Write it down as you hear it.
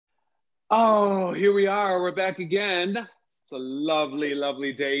Oh, here we are. We're back again. It's a lovely,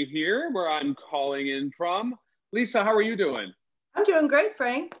 lovely day here where I'm calling in from. Lisa, how are you doing? I'm doing great,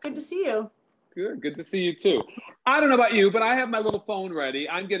 Frank. Good to see you. Good. Good to see you too. I don't know about you, but I have my little phone ready.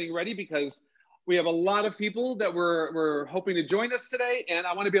 I'm getting ready because we have a lot of people that we're hoping to join us today, and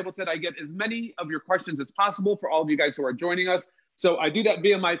I want to be able to I get as many of your questions as possible for all of you guys who are joining us. So I do that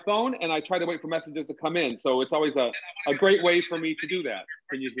via my phone, and I try to wait for messages to come in. So it's always a great way for me to do that.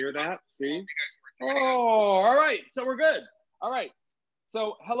 Can you hear that? See? Oh, all right. So we're good. All right.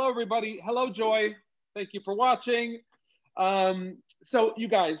 So hello, everybody. Hello, Joy. Thank you for watching. So you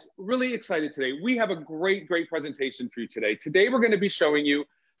guys, really excited today. We have a great, great presentation for you today. Today, we're going to be showing you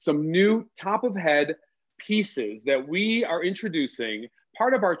some new top of head pieces that we are introducing,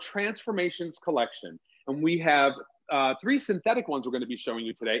 part of our Transformations collection. And we have three synthetic ones we're going to be showing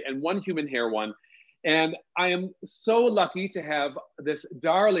you today and one human hair one. And I am so lucky to have this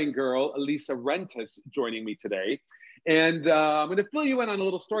darling girl, Lisa Rentis, joining me today. And I'm going to fill you in on a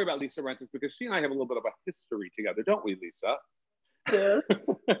little story about Lisa Rentis because she and I have a little bit of a history together, don't we, Lisa? Yeah.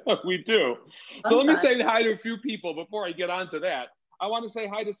 We do. So let me say hi to a few people before I get on to that. I want to say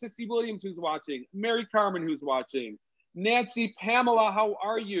hi to Sissy Williams, who's watching, Mary Carmen, who's watching, Nancy, Pamela, how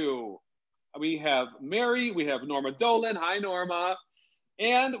are you? We have Mary, we have Norma Dolan. Hi, Norma.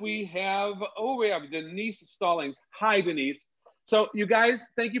 And we have Denise Stallings. Hi, Denise. So you guys,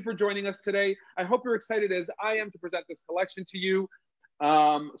 thank you for joining us today. I hope you're excited as I am to present this collection to you.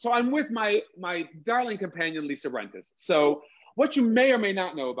 So I'm with my darling companion, Lisa Rentis. So what you may or may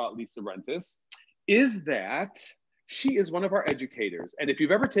not know about Lisa Rentis is that she is one of our educators. And if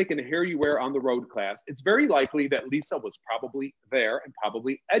you've ever taken a HairUWear on the road class, it's very likely that Lisa was probably there and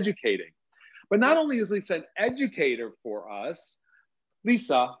probably educating. But not only is Lisa an educator for us,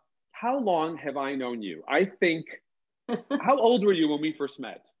 Lisa, how long have I known you? I think, how old were you when we first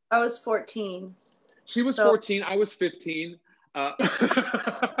met? I was 14. She was 14, I was 15. Yeah,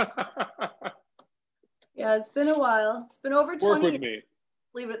 it's been a while. It's been over 20 Work with years. me.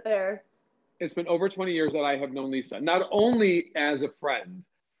 Leave it there. It's been over 20 years that I have known Lisa, not only as a friend,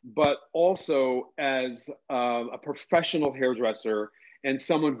 but also as a professional hairdresser and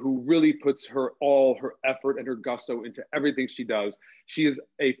someone who really puts all her effort and her gusto into everything she does. She is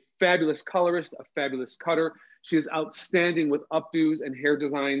a fabulous colorist, a fabulous cutter. She is outstanding with updos and hair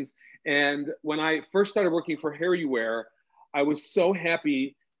designs. And when I first started working for HairUWear, I was so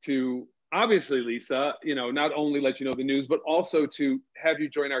happy to, obviously, Lisa, not only let you know the news, but also to have you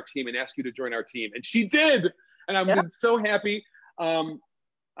join our team and ask you to join our team. And she did. And I've been so happy. I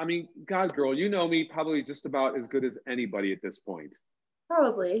mean, God, girl, you know me probably just about as good as anybody at this point.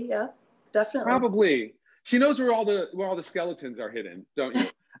 Probably, yeah, definitely. Probably. She knows where all the skeletons are hidden, don't you?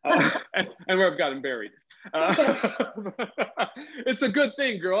 And where I've got them buried. It's a good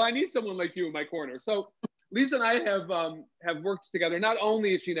thing, girl. I need someone like you in my corner. So Lisa and I have worked together. Not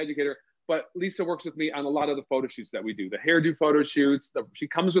only is she an educator, but Lisa works with me on a lot of the photo shoots that we do, the hairdo photo shoots. She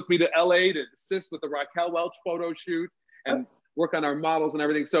comes with me to LA to assist with the Raquel Welch photo shoot and work on our models and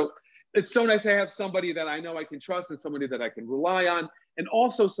everything. So it's so nice to have somebody that I know I can trust and somebody that I can rely on, and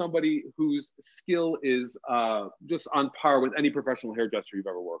also somebody whose skill is just on par with any professional hairdresser you've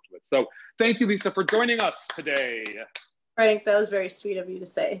ever worked with. So thank you, Lisa, for joining us today. Frank, that was very sweet of you to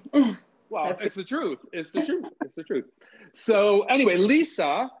say. Well, it's the truth. It's the truth. It's the truth. So anyway,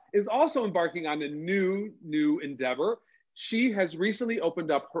 Lisa is also embarking on a new endeavor. She has recently opened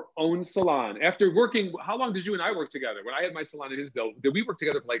up her own salon. After working, how long did you and I work together? When I had my salon in Hinsdale, did we work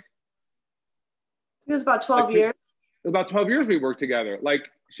together for like? It was about 12 years. About 12 years we worked together. Like,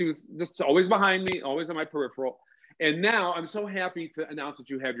 she was just always behind me, always on my peripheral. And now I'm so happy to announce that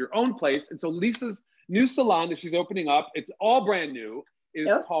you have your own place. And so Lisa's new salon that she's opening up, it's all brand new, is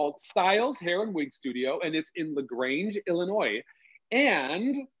called Styles Hair and Wig Studio, and it's in LaGrange, Illinois.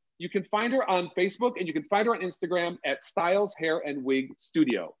 And you can find her on Facebook and you can find her on Instagram at Styles Hair and Wig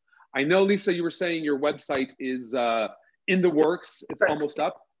Studio. I know, Lisa, you were saying your website is in the works. It's almost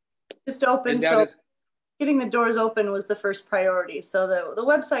up. Just open, so getting the doors open was the first priority. So the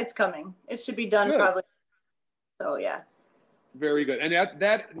website's coming. It should be done probably. So yeah. Very good. And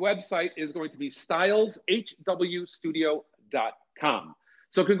that website is going to be styleshwstudio.com.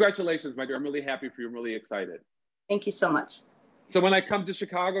 So congratulations, my dear. I'm really happy for you. I'm really excited. Thank you so much. So when I come to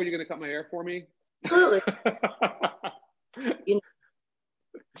Chicago, you're going to cut my hair for me? Absolutely.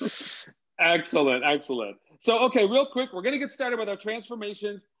 Excellent, excellent. So, okay, real quick, we're going to get started with our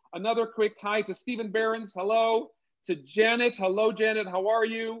transformations. Another quick hi to Stephen Behrens. Hello. To Janet. Hello, Janet. How are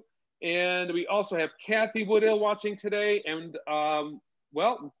you? And we also have Kathy Woodill watching today. And,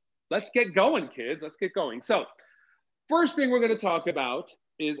 well, let's get going, kids. Let's get going. So, first thing we're going to talk about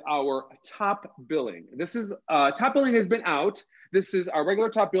is our top billing. This is, top billing has been out. This is our regular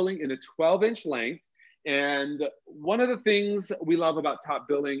top billing in a 12-inch length. And one of the things we love about top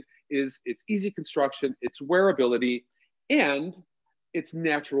billing is its easy construction, its wearability, and its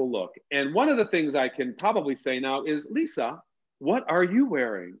natural look. And one of the things I can probably say now is, Lisa, what are you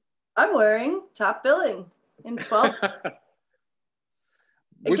wearing? I'm wearing top billing in 12.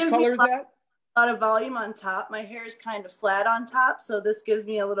 Which color is that? A lot of volume on top. My hair is kind of flat on top, so this gives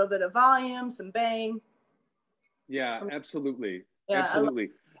me a little bit of volume, some bang. Yeah, absolutely. Yeah,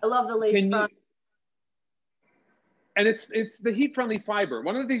 absolutely. I love the lace front. And it's the heat-friendly fiber.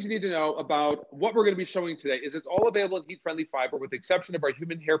 One of the things you need to know about what we're going to be showing today is it's all available in heat-friendly fiber with the exception of our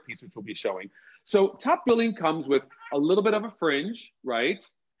human hair piece, which we'll be showing. So top billing comes with a little bit of a fringe, right?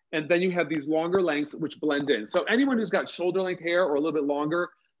 And then you have these longer lengths which blend in. So anyone who's got shoulder length hair or a little bit longer,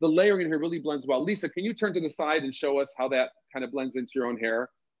 the layering in here really blends well. Lisa, can you turn to the side and show us how that kind of blends into your own hair?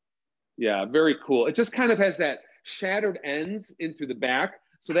 Yeah, very cool. It just kind of has that shattered ends in through the back.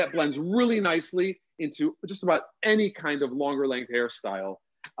 So that blends really nicely into just about any kind of longer length hairstyle.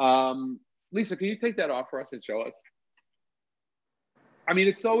 Lisa, can you take that off for us and show us? I mean,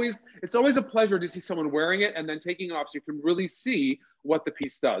 it's always a pleasure to see someone wearing it and then taking it off so you can really see what the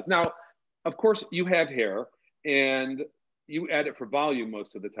piece does. Now, of course, you have hair and you add it for volume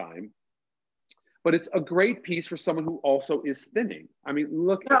most of the time, but it's a great piece for someone who also is thinning. I mean,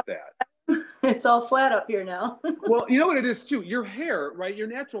 look at that. It's all flat up here now. Well, you know what it is too? Your hair, right? Your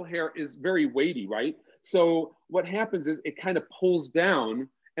natural hair is very weighty, right? So what happens is it kind of pulls down,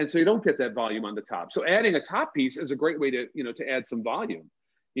 and so you don't get that volume on the top. So adding a top piece is a great way to, to add some volume,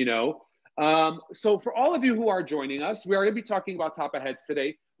 So for all of you who are joining us, we are going to be talking about top of heads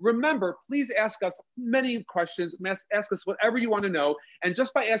today. Remember, please ask us many questions. Ask us whatever you want to know. And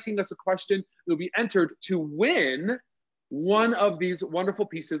just by asking us a question, you'll be entered to win one of these wonderful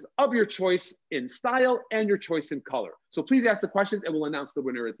pieces of your choice in style and your choice in color. So please ask the questions and we'll announce the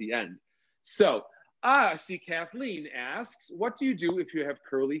winner at the end. So I see Kathleen asks, what do you do if you have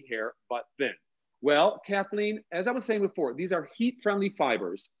curly hair but thin? Well, Kathleen, as I was saying before, these are heat-friendly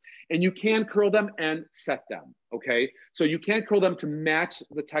fibers and you can curl them and set them, okay? So you can curl them to match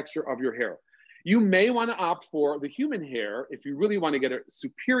the texture of your hair. You may want to opt for the human hair if you really want to get a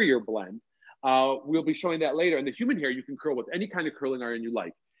superior blend. We'll be showing that later. And the human hair, you can curl with any kind of curling iron you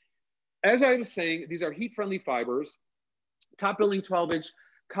like. As I was saying, these are heat-friendly fibers. Top billing 12-inch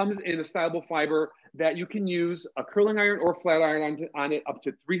comes in a stylable fiber that you can use a curling iron or flat iron on it up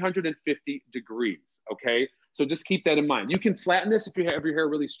to 350 degrees, okay? So just keep that in mind. You can flatten this if you have your hair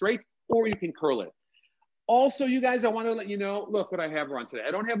really straight, or you can curl it. Also, you guys, I want to let you know, look what I have her on today.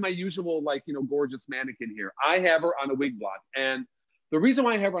 I don't have my usual, gorgeous mannequin here. I have her on a wig block. And the reason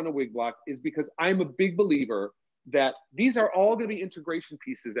why I have her on a wig block is because I'm a big believer that these are all going to be integration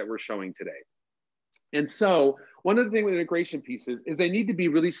pieces that we're showing today. And so one of the things with integration pieces is they need to be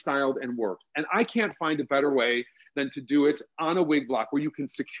really styled and worked. And I can't find a better way than to do it on a wig block where you can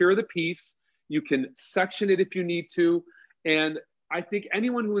secure the piece, you can section it if you need to. And I think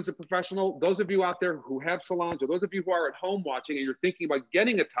anyone who is a professional, those of you out there who have salons or those of you who are at home watching and you're thinking about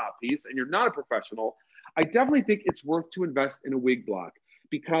getting a top piece and you're not a professional, I definitely think it's worth to invest in a wig block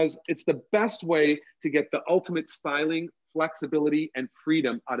because it's the best way to get the ultimate styling, flexibility, and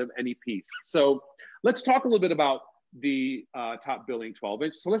freedom out of any piece. So let's talk a little bit about the top billing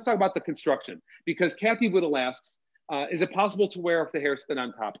 12-inch. So let's talk about the construction because Kathy Whittle asks, is it possible to wear if the hair is thin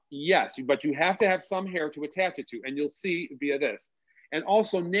on top? Yes, but you have to have some hair to attach it to, and you'll see via this. And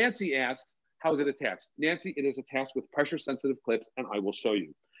also Nancy asks, how is it attached? Nancy, it is attached with pressure-sensitive clips, and I will show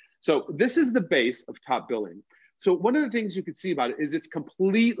you. So this is the base of top billing. So one of the things you can see about it is it's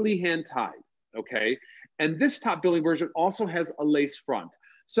completely hand-tied, okay? And this top billing version also has a lace front.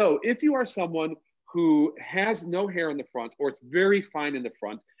 So if you are someone who has no hair in the front or it's very fine in the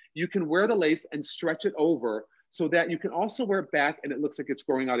front, you can wear the lace and stretch it over so that you can also wear it back and it looks like it's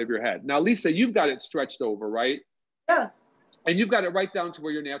growing out of your head. Now, Lisa, you've got it stretched over, right? Yeah. And you've got it right down to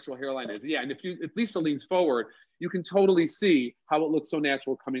where your natural hairline is. Yeah, and if Lisa leans forward, you can totally see how it looks so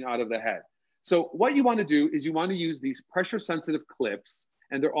natural coming out of the head. So what you want to do is you want to use these pressure-sensitive clips,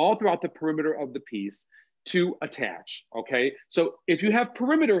 and they're all throughout the perimeter of the piece to attach, okay? So if you have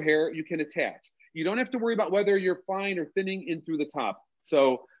perimeter hair, you can attach. You don't have to worry about whether you're fine or thinning in through the top.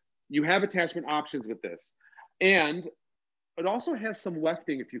 So you have attachment options with this. And it also has some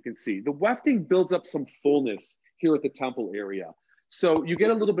wefting, if you can see. The wefting builds up some fullness here at the temple area. So you get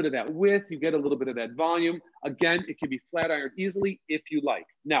a little bit of that width, you get a little bit of that volume. Again, it can be flat ironed easily if you like.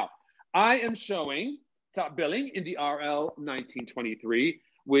 Now, I am showing top billing in the RL 1923,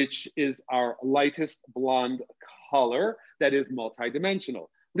 which is our lightest blonde color that is multidimensional.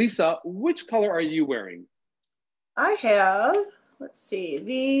 Lisa, which color are you wearing? I have, let's see,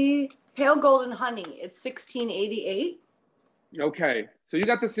 the pale golden honey. It's 1688. Okay, so you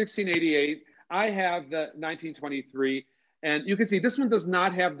got the 1688. I have the 1923. And you can see this one does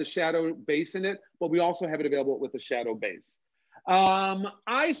not have the shadow base in it, but we also have it available with the shadow base.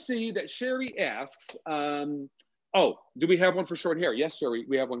 I see that Sherry asks, oh, do we have one for short hair? Yes, Sherry,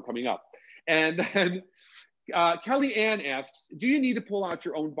 we have one coming up. And then Kelly Ann asks, do you need to pull out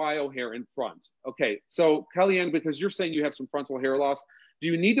your own bio hair in front? Okay, so Kelly Ann, because you're saying you have some frontal hair loss, do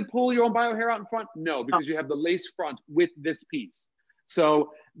you need to pull your own bio hair out in front? No, because you have the lace front with this piece.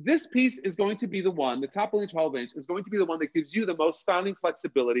 So this piece is going to be the one, the top only 12-inch is going to be the one that gives you the most styling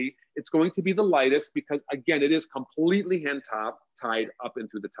flexibility. It's going to be the lightest because, again, it is completely hand tied up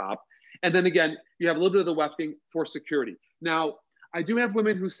and through the top. And then again, you have a little bit of the wefting for security. Now, I do have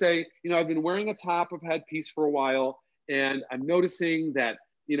women who say, you know, I've been wearing a top of headpiece for a while, and I'm noticing that,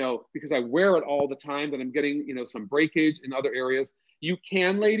 you know, because I wear it all the time, that I'm getting, you know, some breakage in other areas. You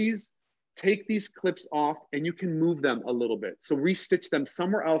can, ladies, take these clips off and you can move them a little bit. So restitch them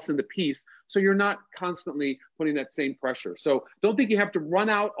somewhere else in the piece so you're not constantly putting that same pressure. So don't think you have to run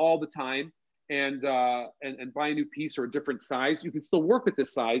out all the time and buy a new piece or a different size. You can still work with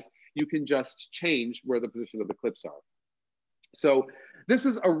this size. You can just change where the position of the clips are. So this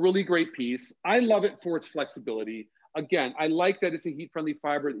is a really great piece. I love it for its flexibility. Again, I like that it's a heat-friendly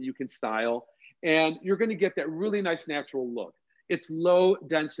fiber that you can style, and you're going to get that really nice natural look. It's low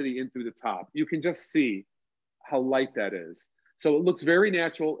density in through the top. You can just see how light that is. So it looks very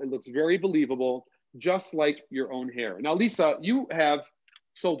natural. It looks very believable, just like your own hair. Now, Lisa, you have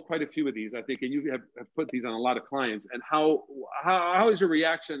sold quite a few of these, I think, and you have put these on a lot of clients. And how is your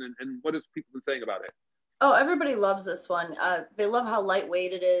reaction, and what have people been saying about it? Oh, everybody loves this one. They love how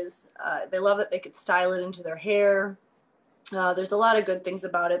lightweight it is. They love that they could style it into their hair. There's a lot of good things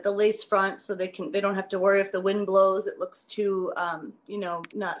about it. The lace front, so they don't have to worry if the wind blows. It looks too, you know,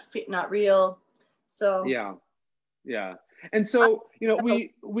 not real. So yeah. And so, you know,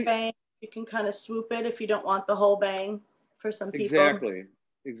 we bang, you can kind of swoop it if you don't want the whole bang for some people.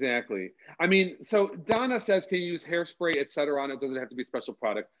 Exactly. I mean, so Donna says, can you use hairspray, etc. on it? Doesn't have to be a special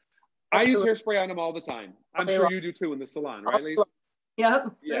product. Absolutely. I use hairspray on them all the time. I'm sure you do too in the salon, right, Lisa? Yep.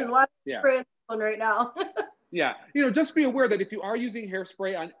 Yeah. There's a lot of hairspray on one right now. Yeah, you know, just be aware that if you are using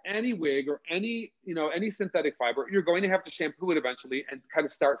hairspray on any wig or any, you know, any synthetic fiber, you're going to have to shampoo it eventually and kind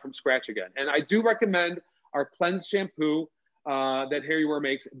of start from scratch again. And I do recommend our cleanse shampoo that HairUWear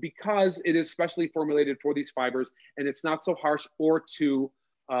makes because it is specially formulated for these fibers and it's not so harsh or too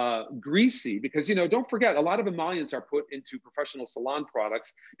greasy. Because, you know, don't forget, a lot of emollients are put into professional salon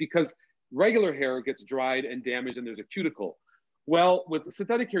products because regular hair gets dried and damaged and there's a cuticle. Well, with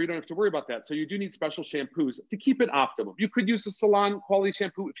synthetic hair, you don't have to worry about that. So you do need special shampoos to keep it optimum. You could use a salon quality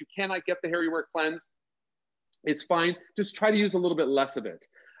shampoo. If you cannot get the HairUWear cleanse, it's fine. Just try to use a little bit less of it.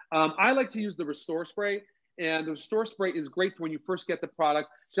 I like to use the Restore Spray. And the Restore Spray is great for when you first get the product,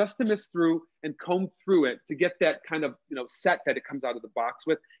 just to mist through and comb through it to get that kind of, you know, set that it comes out of the box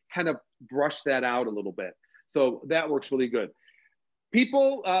with, kind of brush that out a little bit. So that works really good.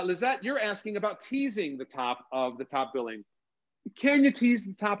 People, Lizette, you're asking about teasing the top of the top billing. Can you tease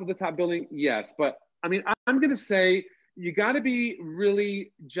the top of the top billing? Yes, but I mean, I'm going to say you got to be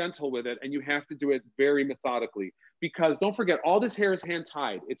really gentle with it and you have to do it very methodically because don't forget, all this hair is hand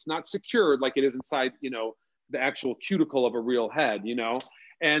tied. It's not secured like it is inside, you know, the actual cuticle of a real head, you know?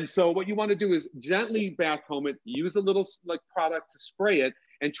 And so what you want to do is gently backcomb it, use a little like product to spray it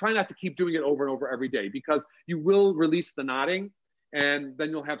and try not to keep doing it over and over every day because you will release the knotting and then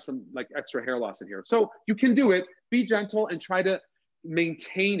you'll have some like extra hair loss in here. So you can do it, be gentle and try to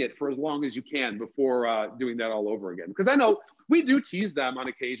maintain it for as long as you can before doing that all over again. Because I know we do tease them on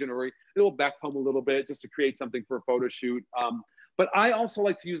occasion or it'll backcomb a little bit just to create something for a photo shoot. But I also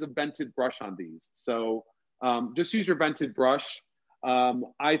like to use a vented brush on these. So just use your vented brush.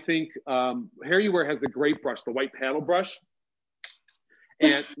 I think HairUWear has the great brush, the white paddle brush.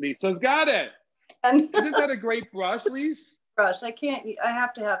 And Lisa's got it. Isn't that a great brush, Lisa? Brush. I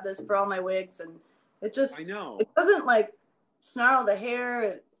have to have this for all my wigs and it just, I know. It doesn't like snarl the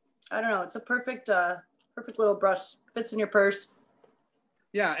hair. I don't know. It's a perfect little brush. Fits in your purse.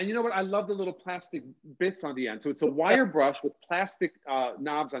 Yeah, and you know what? I love the little plastic bits on the end. So it's a wire brush with plastic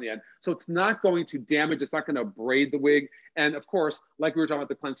knobs on the end. So it's not going to damage. It's not going to braid the wig. And of course, like we were talking about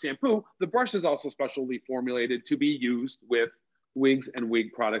the cleanse shampoo, the brush is also specially formulated to be used with wigs and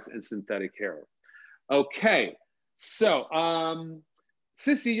wig products and synthetic hair. Okay, so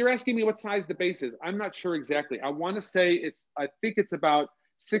Sissy, you're asking me what size the base is. I'm not sure exactly. I want to say I think it's about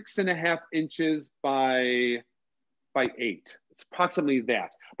 6.5 inches by by 8. It's approximately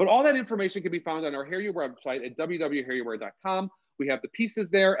that. But all that information can be found on our HairUWear website at www.hairuwear.com. We have the pieces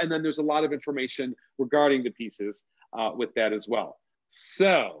there, and then there's a lot of information regarding the pieces with that as well.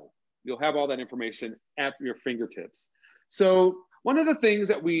 So you'll have all that information at your fingertips. So one of the things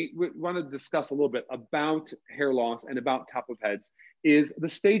that we want to discuss a little bit about hair loss and about top of heads is the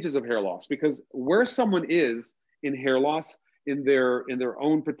stages of hair loss, because where someone is in hair loss in their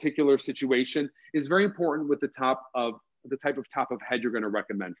own particular situation is very important with the type of top of head you're going to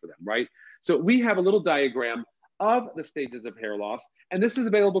recommend for them, right? So we have a little diagram of the stages of hair loss, and this is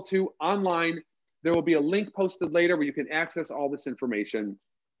available too online. There will be a link posted later where you can access all this information.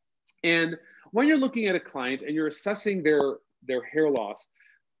 And when you're looking at a client and you're assessing their hair loss,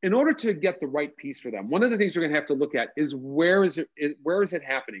 in order to get the right piece for them, one of the things you're going to have to look at is where is it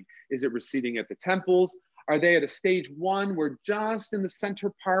happening? Is it receding at the temples? Are they at a stage 1 where just in the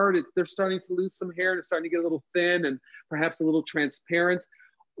center part, they're starting to lose some hair and it's starting to get a little thin and perhaps a little transparent?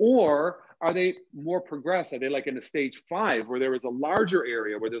 Or are they more progressed? Are they like in a stage 5 where there is a larger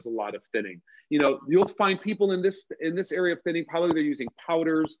area where there's a lot of thinning? You know, you'll find people in this area of thinning, probably they're using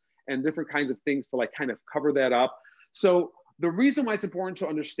powders and different kinds of things to like kind of cover that up. So the reason why it's important to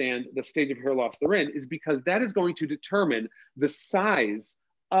understand the stage of hair loss they're in is because that is going to determine the size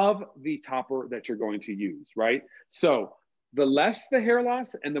of the topper that you're going to use, right? So the less the hair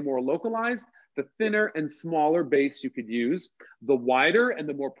loss and the more localized, the thinner and smaller base you could use. The wider and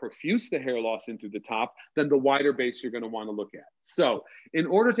the more profuse the hair loss into the top, then the wider base you're going to want to look at. So in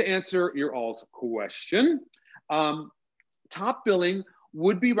order to answer your all's question, top billing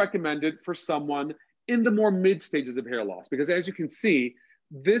would be recommended for someone in the more mid stages of hair loss, because as you can see,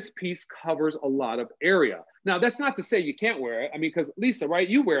 this piece covers a lot of area. Now, that's not to say you can't wear it. I mean, because Lisa, right,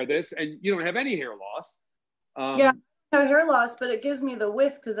 you wear this and you don't have any hair loss. Yeah, I have hair loss, but it gives me the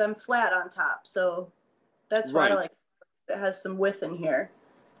width because I'm flat on top. So that's why I like it. It has some width in here.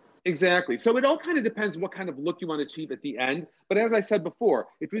 Exactly. So it all kind of depends what kind of look you want to achieve at the end. But as I said before,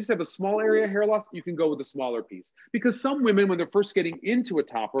 if you just have a small area of hair loss, you can go with a smaller piece. Because some women, when they're first getting into a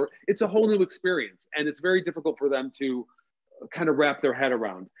topper, it's a whole new experience. And it's very difficult for them to kind of wrap their head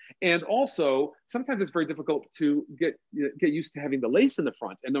around. And also, sometimes it's very difficult to get used to having the lace in the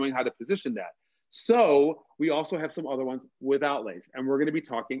front and knowing how to position that. So we also have some other ones without lace. And we're going to be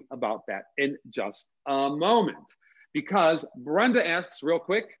talking about that in just a moment. Because Brenda asks real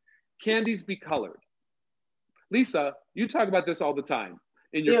quick, can these be colored? Lisa, you talk about this all the time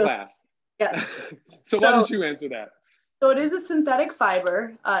in your class. Yes. So why don't you answer that? So it is a synthetic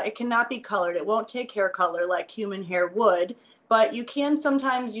fiber. It cannot be colored. It won't take hair color like human hair would, but you can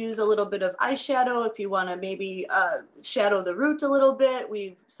sometimes use a little bit of eyeshadow if you want to maybe shadow the root a little bit.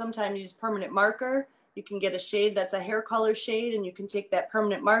 We sometimes use permanent marker. You can get a shade that's a hair color shade, and you can take that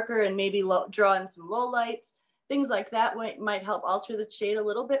permanent marker and maybe draw in some low lights. Things like that might help alter the shade a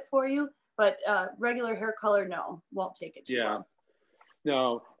little bit for you, but regular hair color, no, won't take it too well.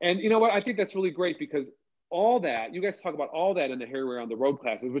 No, and you know what? I think that's really great because all that, you guys talk about all that in the HairUWear on the Road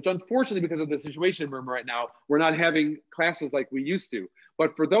classes, which unfortunately, because of the situation we're in right now, we're not having classes like we used to.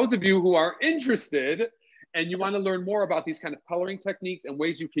 But for those of you who are interested and you want to learn more about these kind of coloring techniques and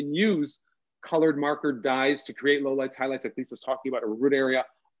ways you can use colored marker dyes to create lowlights, highlights, like Lisa's talking about, a root area,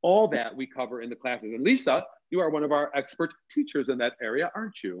 all that we cover in the classes. And Lisa, you are one of our expert teachers in that area,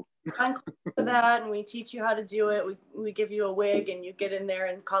 aren't you? I'm for that, and we teach you how to do it. We give you a wig, and you get in there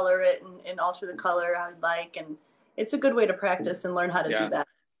and color it and alter the color how you'd like. And it's a good way to practice and learn how to do that.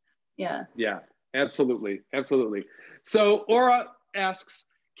 Yeah. Yeah, absolutely. Absolutely. So Aura asks,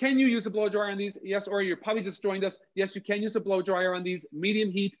 can you use a blow dryer on these? Yes, Aura, you probably just joined us. Yes, you can use a blow dryer on these,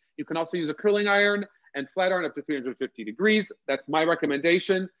 medium heat. You can also use a curling iron and flat iron up to 350 degrees. That's my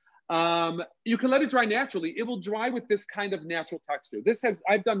recommendation. You can let it dry naturally. It will dry with this kind of natural texture.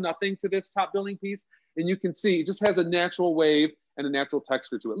 I've done nothing to this top billing piece, and you can see it just has a natural wave and a natural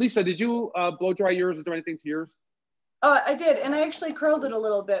texture to it. Lisa, did you blow dry yours or do anything to yours? I did, and I actually curled it a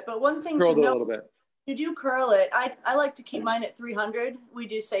little bit. But one thing to note, you do curl it. I like to keep mine at 300. We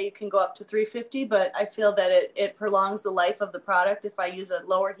do say you can go up to 350, but I feel that it prolongs the life of the product if I use a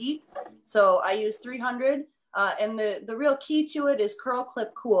lower heat. So I use 300. And the real key to it is curl,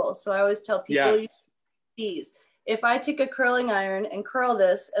 clip, cool. So I always tell people, use these. If I take a curling iron and curl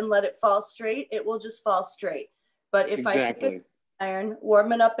this and let it fall straight, it will just fall straight. But if I take a iron,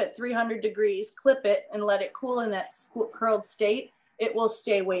 warm it up at 300 degrees, clip it, and let it cool in that curled state, it will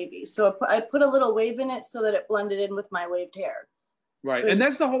stay wavy. So I put a little wave in it so that it blended in with my waved hair. Right, and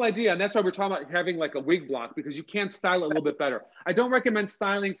that's the whole idea, and that's why we're talking about having like a wig block, because you can style it a little bit better. I don't recommend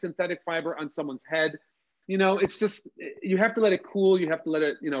styling synthetic fiber on someone's head. you know, it's just, you have to let it cool. You have to let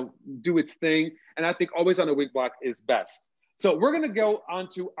it, you know, do its thing. And I think always on a wig block is best. So we're going to go on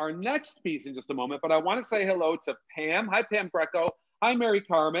to our next piece in just a moment, but I want to say hello to Pam. Hi, Pam Greco. Hi, Mary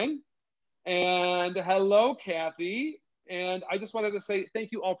Carmen. And hello, Kathy. And I just wanted to say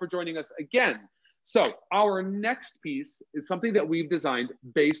thank you all for joining us again. So our next piece is something that we've designed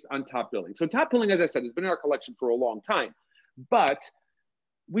based on top billing. So top billing, as I said, has been in our collection for a long time, but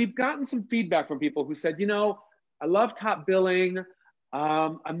we've gotten some feedback from people who said, you know, I love top billing.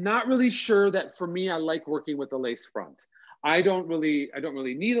 I'm not really sure that for me, I like working with a lace front. I don't really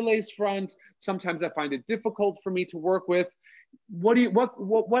need a lace front. Sometimes I find it difficult for me to work with.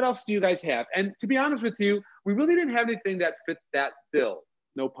 What else do you guys have? And to be honest with you, we really didn't have anything that fit that bill.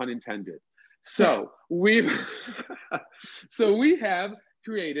 No pun intended. So we have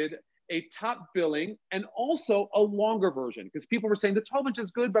created a top billing and also a longer version, because people were saying the 12 inch is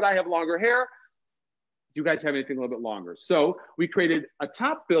good, but I have longer hair. Do you guys have anything a little bit longer? So we created a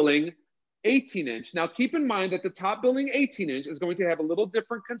top billing 18 inch. Now keep in mind that the top billing 18 inch is going to have a little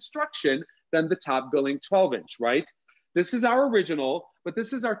different construction than the top billing 12 inch, right? This is our original, but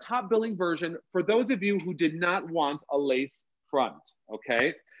this is our top billing version for those of you who did not want a lace front,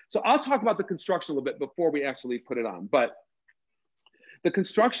 okay? So I'll talk about the construction a little bit before we actually put it on, but the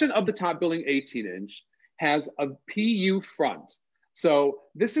construction of the top billing 18 inch has a PU front. So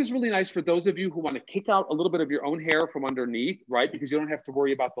this is really nice for those of you who want to kick out a little bit of your own hair from underneath, right? Because you don't have to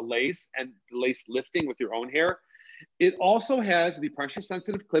worry about the lace and the lace lifting with your own hair. It also has the pressure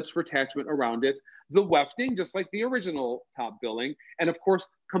sensitive clips for attachment around it, the wefting, just like the original top billing, and of course,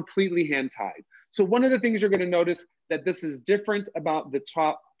 completely hand tied. So one of the things you're going to notice that this is different about the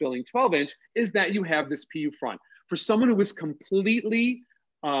top billing 12 inch is that you have this PU front. For someone who is completely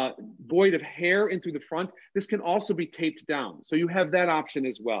void of hair in through the front, this can also be taped down. So you have that option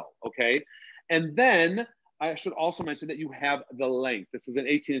as well, okay? And then I should also mention that you have the length. This is an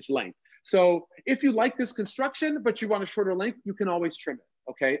 18 inch length. So if you like this construction, but you want a shorter length, you can always trim it,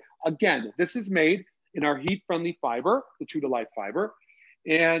 okay? Again, this is made in our heat-friendly fiber, the True to Life fiber.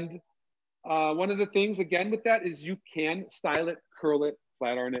 And one of the things, again, with that is you can style it, curl it,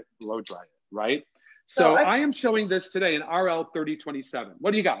 flat iron it, blow dry it, right? So I am showing this today in RL 3027.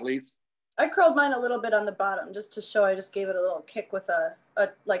 What do you got, Lise? I curled mine a little bit on the bottom just to show I just gave it a little kick with a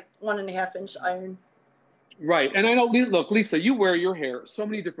like 1.5 inch iron. Right. And I know, look, Lisa, you wear your hair so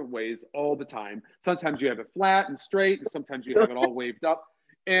many different ways all the time. Sometimes you have it flat and straight, and sometimes you have it all waved up.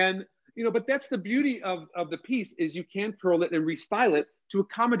 And, you know, but that's the beauty of the piece is you can curl it and restyle it to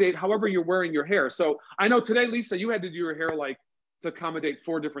accommodate however you're wearing your hair. So I know today, Lisa, you had to do your hair like to accommodate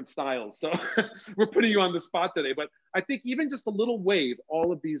 4 different styles. So we're putting you on the spot today. But I think even just a little wave,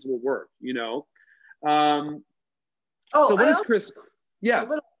 all of these will work, you know? So what is Chris? Yeah.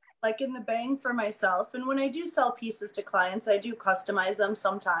 Like in the bang for myself. And when I do sell pieces to clients, I do customize them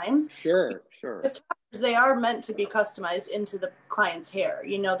sometimes. Sure, sure. The toppers, they are meant to be customized into the client's hair.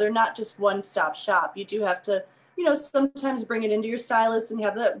 You know, they're not just one-stop shop. You do have to, you know, sometimes bring it into your stylist and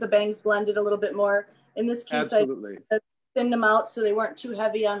have the bangs blended a little bit more. In this case, absolutely. I thinned them out so they weren't too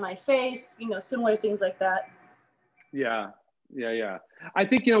heavy on my face, you know, similar things like that. Yeah, yeah, yeah. I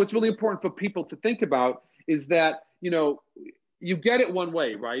think, you know, it's really important for people to think about is that, you know, you get it one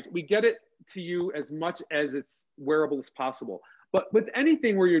way, right? We get it to you as much as it's wearable as possible. But with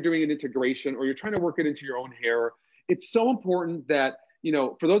anything where you're doing an integration or you're trying to work it into your own hair, it's so important that, you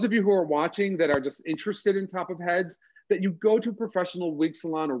know, for those of you who are watching that are just interested in top of heads, that you go to a professional wig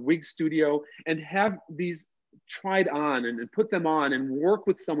salon or wig studio and have these tried on and put them on and work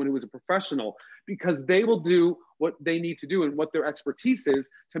with someone who is a professional, because they will do what they need to do and what their expertise is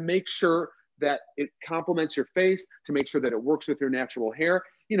to make sure that it complements your face, to make sure that it works with your natural hair.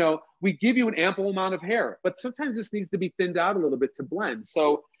 You know, we give you an ample amount of hair, but sometimes this needs to be thinned out a little bit to blend.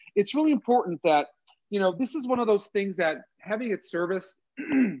 So it's really important that, you know, this is one of those things that having it serviced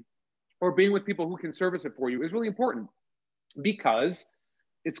or being with people who can service it for you is really important, because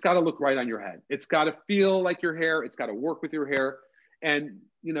it's got to look right on your head. It's got to feel like your hair. It's got to work with your hair. And,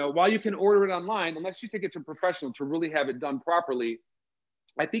 you know, while you can order it online, unless you take it to a professional to really have it done properly,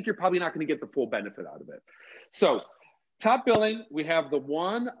 I think you're probably not going to get the full benefit out of it. So top billing, we have the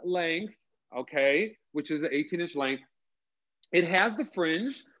one length, okay, which is the 18-inch length. It has the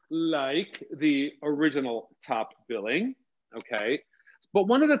fringe like the original top billing, okay? But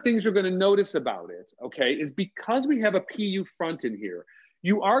one of the things you're going to notice about it, okay, is because we have a PU front in here,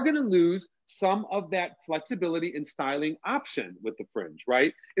 you are going to lose some of that flexibility and styling option with the fringe,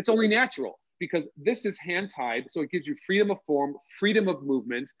 right? It's only natural, because this is hand tied, so it gives you freedom of form, freedom of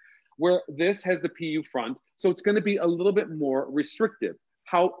movement, where this has the PU front, so it's going to be a little bit more restrictive.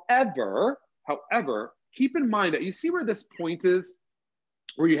 However, keep in mind that you see where this point is,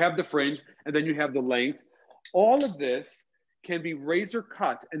 where you have the fringe and then you have the length. All of this can be razor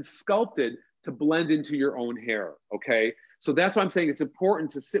cut and sculpted to blend into your own hair, okay? So that's why I'm saying it's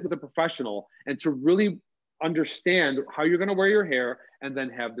important to sit with a professional and to really understand how you're gonna wear your hair and then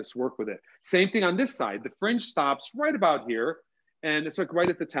have this work with it. Same thing on this side. The fringe stops right about here and it's like right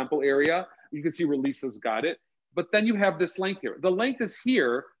at the temple area. You can see where Lisa's got it. But then you have this length here. The length is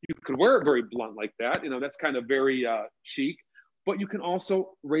here. You could wear it very blunt like that. You know, that's kind of very chic. But you can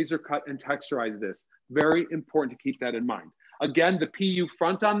also razor cut and texturize this. Very important to keep that in mind. Again, the PU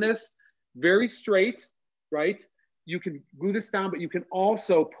front on this, very straight, right? You can glue this down, but you can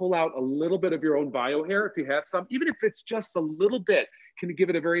also pull out a little bit of your own bio hair if you have some, even if it's just a little bit, can give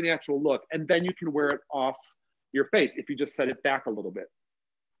it a very natural look. And then you can wear it off your face if you just set it back a little bit.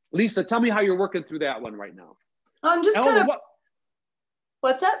 Lisa, tell me how you're working through that one right now. I'm just kind of,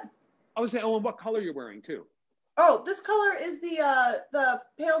 what's that? I was saying, Ellen, what color you're wearing too? Oh, this color is the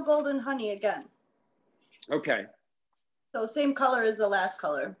pale golden honey again. Okay. So same color as the last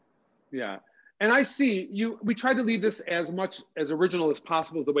color. Yeah. And I see we tried to leave this as much as original as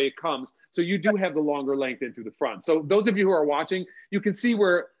possible the way it comes. So you do have the longer length into the front. So those of you who are watching, you can see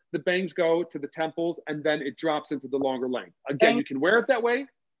where the bangs go to the temples and then it drops into the longer length. Again, you can wear it that way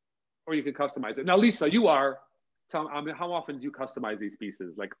or you can customize it. Now, Lisa, tell me, how often do you customize these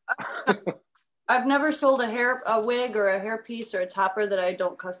pieces? Like, I've never sold a wig or a hair piece or a topper that I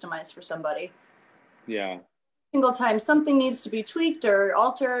don't customize for somebody. Yeah. Single time something needs to be tweaked or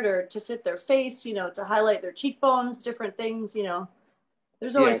altered or to fit their face, you know, to highlight their cheekbones, different things, you know.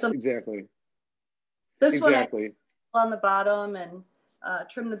 There's always something. Exactly. This one I on the bottom and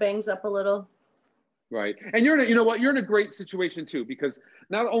trim the bangs up a little. Right. And you're in a great situation too, because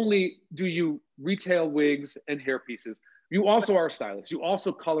not only do you retail wigs and hair pieces, you also are a stylist. You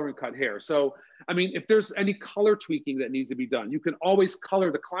also color and cut hair. So, I mean, if there's any color tweaking that needs to be done, you can always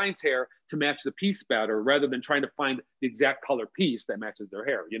color the client's hair to match the piece better rather than trying to find the exact color piece that matches their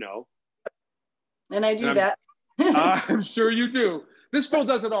hair, you know? And I do that. I'm sure you do. This girl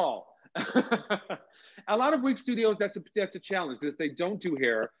does it all. A lot of wig studios, that's a challenge because if they don't do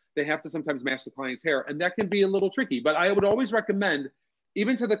hair, they have to sometimes match the client's hair. And that can be a little tricky, but I would always recommend,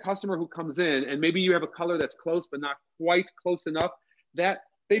 even to the customer who comes in and maybe you have a color that's close, but not quite close enough, that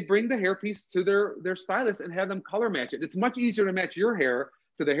they bring the hairpiece to their stylist and have them color match it. It's much easier to match your hair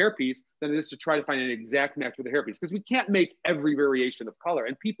to the hairpiece than it is to try to find an exact match with the hairpiece because we can't make every variation of color.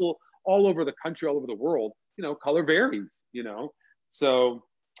 And people all over the country, all over the world, you know, color varies, you know? So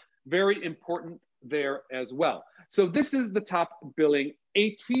very important there as well. So this is the top billing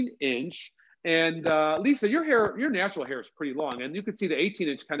 18-inch. And Lisa, your natural hair is pretty long, and you can see the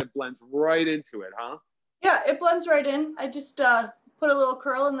 18-inch kind of blends right into it, huh? Yeah, it blends right in. I just put a little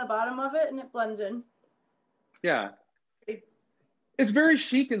curl in the bottom of it, and it blends in. Yeah. It's very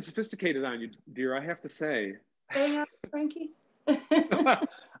chic and sophisticated on you, dear, I have to say. Bang up, Frankie.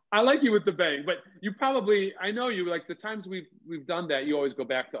 I like you with the bang, but you probably, I know you, like the times we've done that, you always go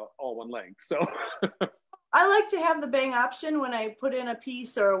back to all one length, so. I like to have the bang option when I put in a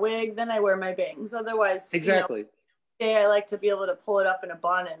piece or a wig, then I wear my bangs. Otherwise, exactly. I like to be able to pull it up in a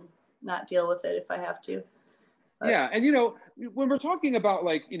bun and not deal with it if I have to. But, yeah, and you know, when we're talking about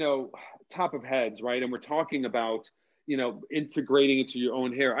like, you know, top of heads, right? And we're talking about, you know, integrating into your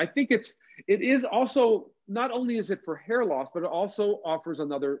own hair. I think it is also, not only is it for hair loss, but it also offers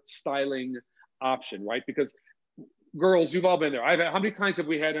another styling option, right? Because girls, you've all been there. How many times have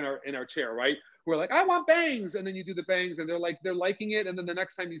we had in our chair, right? We're like, I want bangs. And then you do the bangs and they're liking it. And then the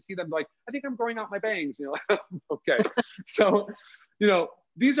next time you see them, like, I think I'm growing out my bangs, you know, okay. So, you know,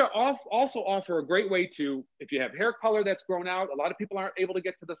 these are also offer a great way to, if you have hair color that's grown out, a lot of people aren't able to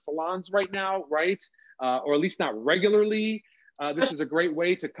get to the salons right now, right? Or at least not regularly. This is a great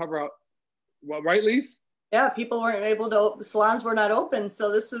way to cover out, well, right, Lise? Yeah, people weren't able to, salons were not open.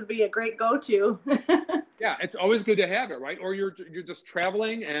 So this would be a great go-to. Yeah, it's always good to have it, right? Or you're just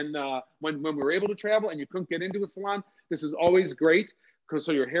traveling, and when we were able to travel and you couldn't get into a salon, this is always great because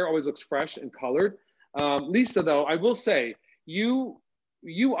so your hair always looks fresh and colored. Lisa, though, I will say you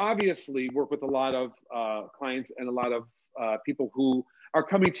obviously work with a lot of clients and a lot of people who are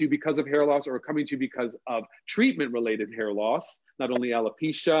coming to you because of hair loss or coming to you because of treatment-related hair loss, not only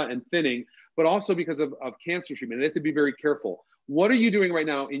alopecia and thinning, but also because of cancer treatment. They have to be very careful. What are you doing right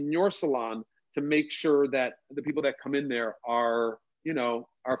now in your salon to make sure that the people that come in there are, you know,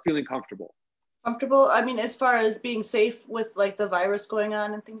 are feeling comfortable? Comfortable? I mean, as far as being safe with like the virus going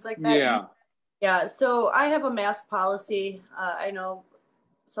on and things like that? Yeah. Yeah, so I have a mask policy. I know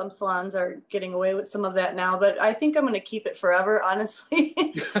some salons are getting away with some of that now, but I think I'm going to keep it forever, honestly.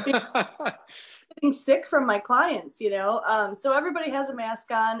 getting sick from my clients, so everybody has a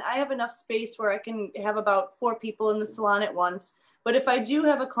mask on. I have enough space where I can have about 4 people in the salon at once. But if I do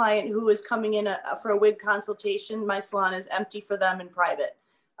have a client who is coming in for a wig consultation, my salon is empty for them in private.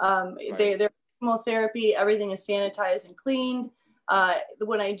 Right. They're chemotherapy, everything is sanitized and cleaned.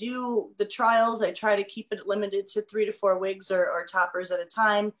 When I do the trials, I try to keep it limited to 3 to 4 wigs or toppers at a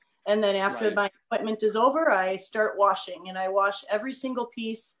time. And then after Right. my appointment is over, I start washing, and I wash every single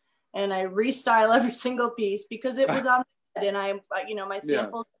piece, and I restyle every single piece because it was on the head, and my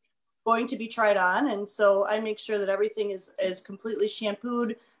sample going to be tried on. And so I make sure that everything is completely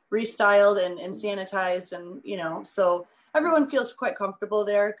shampooed, restyled, and sanitized. And, so everyone feels quite comfortable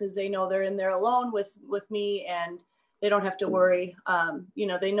there because they know they're in there alone with me, and they don't have to worry.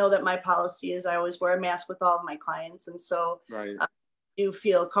 They know that my policy is I always wear a mask with all of my clients. And so Right. I do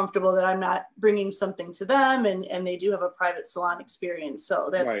feel comfortable that I'm not bringing something to them, and they do have a private salon experience. So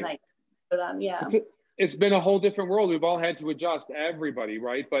that's nice for them. Yeah. It's been a whole different world. We've all had to adjust, everybody,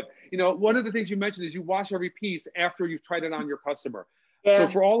 right? But, one of the things you mentioned is you wash every piece after you've tried it on your customer. Yeah. So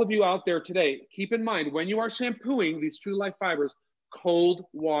for all of you out there today, keep in mind, when you are shampooing these True Life fibers, cold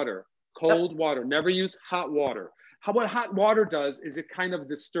water, never use hot water. What hot water does is it kind of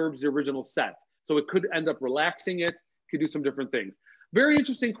disturbs the original set. So it could end up relaxing it, could do some different things. Very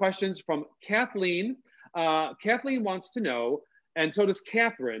interesting questions from Kathleen. Kathleen wants to know, and so does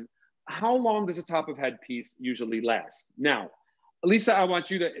Catherine, how long does a top of head piece usually last? Now, Lisa, I want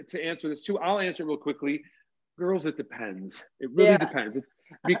you to answer this too. I'll answer it real quickly. Girls, it depends. It really depends.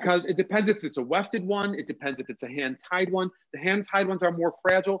 Because it depends if it's a wefted one. It depends if it's a hand-tied one. The hand-tied ones are more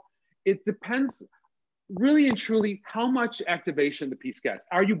fragile. It depends really and truly how much activation the piece gets.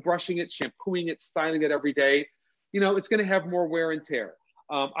 Are you brushing it, shampooing it, styling it every day? It's going to have more wear and tear.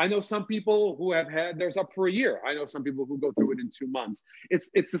 I know some people who have had theirs up for a year. I know some people who go through it in 2 months.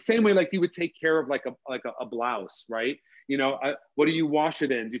 It's the same way like you would take care of like a blouse, right? What do you wash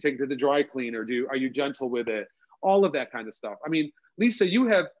it in? Do you take it to the dry cleaner? Are you gentle with it? All of that kind of stuff. I mean, Lisa, you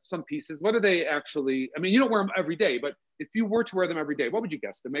have some pieces. What are they actually? I mean, you don't wear them every day, but if you were to wear them every day, what would you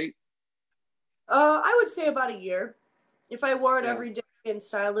guesstimate? I would say about a year. If I wore it every day and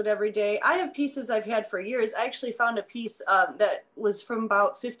styled it every day. I have pieces I've had for years. I actually found a piece that was from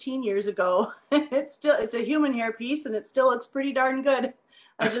about 15 years ago. It's a human hair piece, and it still looks pretty darn good.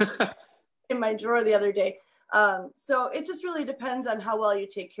 I just in my drawer the other day. So it just really depends on how well you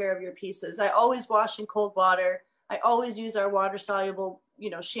take care of your pieces. I always wash in cold water. I always use our water soluble,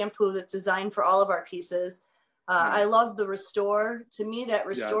 shampoo that's designed for all of our pieces. I love the Restore. To me, that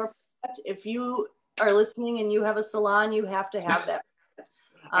Restore product, if you are listening and you have a salon, you have to have that.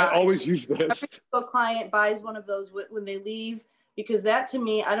 I always use this. Every single client buys one of those when they leave, because that, to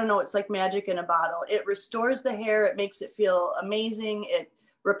me, I don't know, it's like magic in a bottle. It restores the hair. It makes it feel amazing. It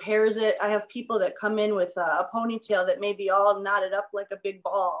repairs it. I have people that come in with a ponytail that may be all knotted up like a big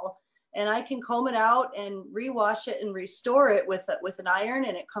ball, and I can comb it out and rewash it and restore it with an iron,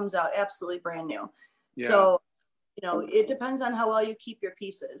 and it comes out absolutely brand new. Yeah. So, it depends on how well you keep your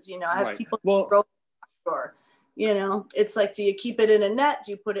pieces. I have people throw drawer. It's like, do you keep it in a net?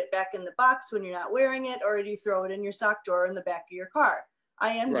 Do you put it back in the box when you're not wearing it? Or do you throw it in your sock drawer in the back of your car? I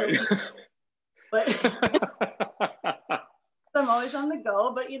am guilty, but I'm always on the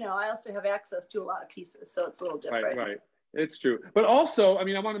go. But, I also have access to a lot of pieces, so it's a little different. Right. It's true. But also, I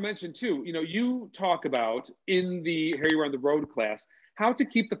want to mention too, you talk about in the HairUWear on the Road class, how to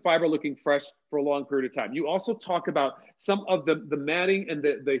keep the fiber looking fresh for a long period of time. You also talk about some of the matting and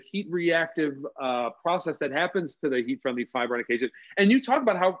the heat reactive process that happens to the heat friendly fiber on occasion. And you talk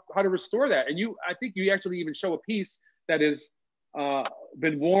about how to restore that. And I think you actually even show a piece that has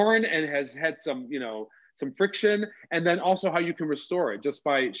been worn and has had some friction, and then also how you can restore it just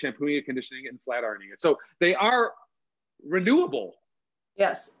by shampooing it, conditioning it, and flat ironing it. So they are renewable.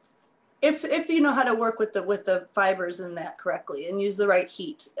 Yes. If you know how to work with the fibers in that correctly and use the right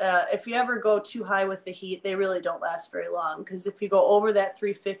heat. If you ever go too high with the heat, they really don't last very long, because if you go over that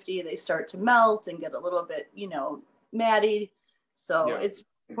 350, they start to melt and get a little bit, matty. So it's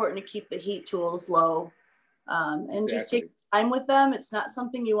important to keep the heat tools low, and just take time with them. It's not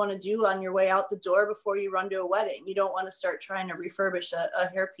something you want to do on your way out the door before you run to a wedding. You don't want to start trying to refurbish a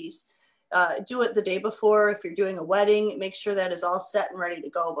hairpiece. Do it the day before. If you're doing a wedding, make sure that is all set and ready to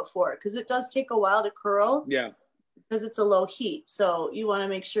go before, because it does take a while to curl. Yeah. Because it's a low heat. So you want to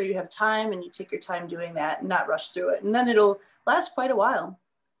make sure you have time and you take your time doing that and not rush through it. And then it'll last quite a while.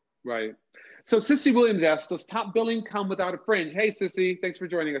 Right. So Sissy Williams asks, does top billing come without a fringe? Hey, Sissy, thanks for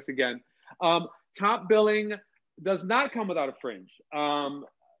joining us again. Top billing does not come without a fringe.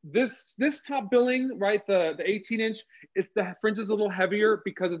 this top billing, right, the 18-inch, if the fringe is a little heavier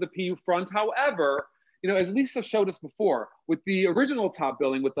because of the PU front. However, you know, as Lisa showed us before, with the original top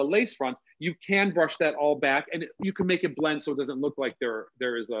billing with the lace front, you can brush that all back and you can make it blend so it doesn't look like there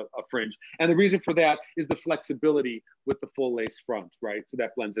is a fringe. And the reason for that is the flexibility with the full lace front, right? So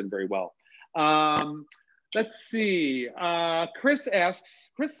that blends in very well. Let's see. Chris says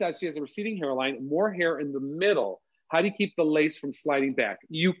she has a receding hairline, more hair in the middle. How do you keep the lace from sliding back?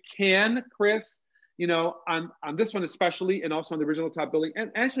 You can, Chris, you know, on this one especially, and also on the original top billing,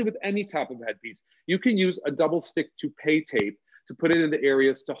 and actually with any type of headpiece, you can use a double stick toupee tape to put it in the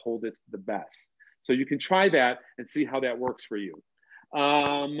areas to hold it the best. So you can try that and see how that works for you.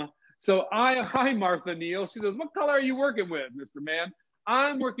 Hi, Martha Neal. She says, what color are you working with, Mr. Man?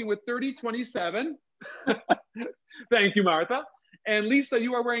 I'm working with 3027. Thank you, Martha. And Lisa,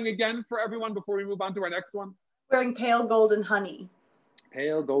 you are wearing again for everyone before we move on to our next one? Wearing pale golden honey.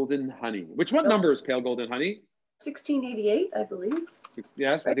 Pale golden honey. What number is pale golden honey? 1688, I believe.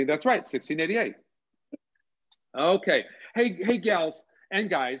 Yes, I think that's right. 1688. Okay. Hey, gals and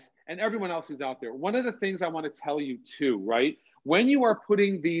guys, and everyone else who's out there. One of the things I want to tell you too, right? When you are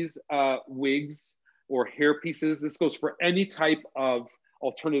putting these wigs or hair pieces, this goes for any type of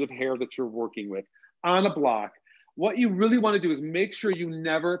alternative hair that you're working with on a block, what you really want to do is make sure you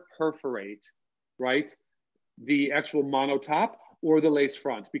never perforate, right, the actual mono top or the lace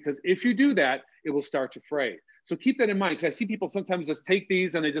front, because if you do that, it will start to fray. So keep that in mind, because I see people sometimes just take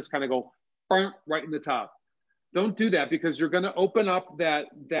these and they just kind of go right in the top. Don't do that, because you're going to open up that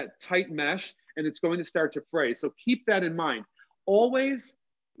tight mesh and it's going to start to fray. So keep that in mind. Always,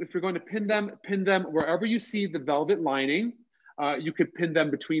 if you're going to pin them wherever you see the velvet lining. You could pin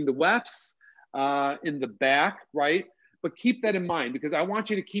them between the wefts, in the back, right? But keep that in mind, because I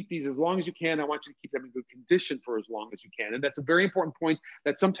want you to keep these as long as you can. I want you to keep them in good condition for as long as you can. And that's a very important point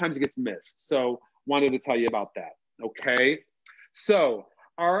that sometimes gets missed. So wanted to tell you about that, okay? So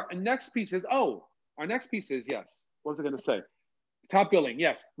our next piece is, yes, what was I gonna say? Top billing,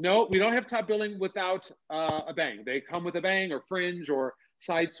 yes. No, we don't have top billing without a bang. They come with a bang or fringe or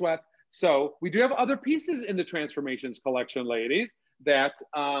side swept. So we do have other pieces in the Transformations collection, ladies, that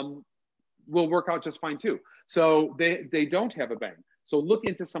will work out just fine too. So they don't have a bang. So look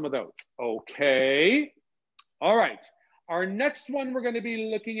into some of those. Okay. All right. Our next one we're going to be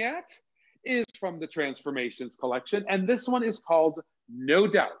looking at is from the Transformations collection. And this one is called No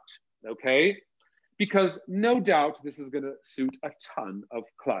Doubt. Okay. Because no doubt this is going to suit a ton of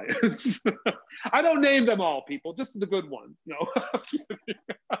clients. I don't name them all, people, just the good ones. No.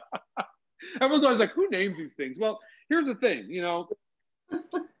 Everyone's always like, who names these things? Well, here's the thing, you know,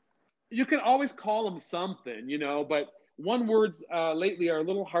 you can always call them something, you know, but one words lately are a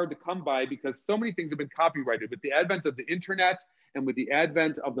little hard to come by because so many things have been copyrighted. With the advent of the internet and with the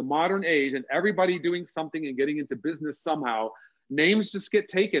advent of the modern age and everybody doing something and getting into business somehow, names just get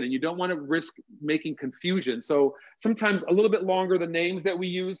taken and you don't want to risk making confusion. So sometimes a little bit longer the names that we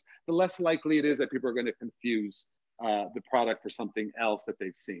use, the less likely it is that people are going to confuse the product for something else that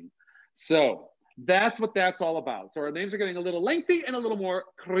they've seen. So that's what that's all about. So our names are getting a little lengthy and a little more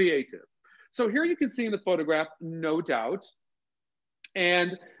creative. So here you can see in the photograph, No Doubt.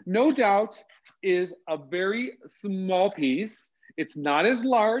 And No Doubt is a very small piece. It's not as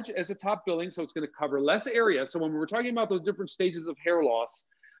large as the top billing, so it's going to cover less area. So when we're talking about those different stages of hair loss,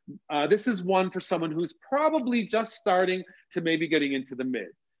 this is one for someone who's probably just starting to maybe getting into the mid.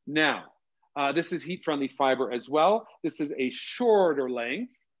 Now, this is heat-friendly fiber as well. This is a shorter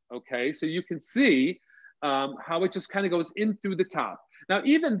length, okay? So you can see how it just kind of goes in through the top. Now,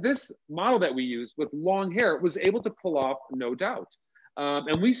 even this model that we use with long hair was able to pull off No Doubt.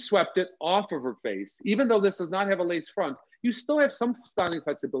 And we swept it off of her face. Even though this does not have a lace front, you still have some styling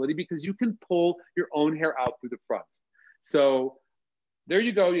flexibility because you can pull your own hair out through the front. So there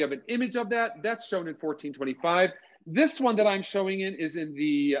you go. You have an image of that. That's shown in 1425. This one that I'm showing in is in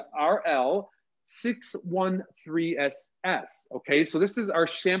the RL 613SS. Okay, so this is our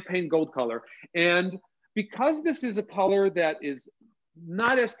champagne gold color. And because this is a color that is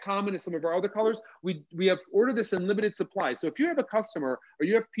not as common as some of our other colors, we have ordered this in limited supply. So if you have a customer or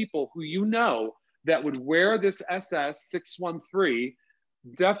you have people who you know that would wear this SS 613,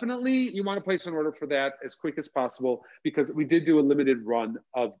 definitely you want to place an order for that as quick as possible because we did do a limited run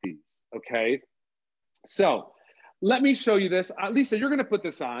of these, okay? So let me show you this. Lisa, you're going to put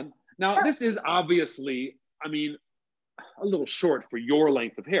this on. Now, this is obviously, I mean, a little short for your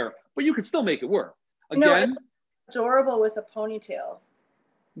length of hair, but you can still make it work. Again, adorable with a ponytail.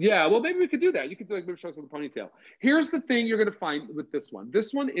 Yeah, well, maybe we could do that. You could do like maybe show us with a ponytail. Here's the thing you're going to find with this one.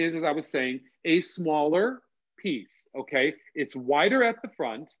 This one is, as I was saying, a smaller piece, okay? It's wider at the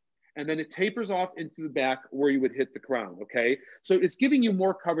front, and then it tapers off into the back where you would hit the crown, okay? So it's giving you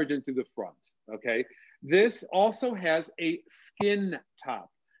more coverage into the front, okay? This also has a skin top.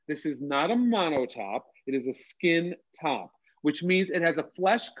 This is not a mono top, it is a skin top, which means it has a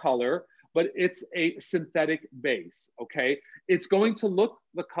flesh color, but it's a synthetic base, okay? It's going to look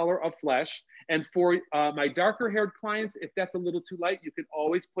the color of flesh. And for my darker haired clients, if that's a little too light, you can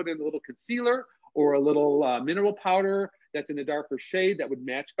always put in a little concealer or a little mineral powder that's in a darker shade that would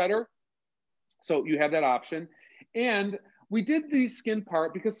match better. So you have that option. And we did the skin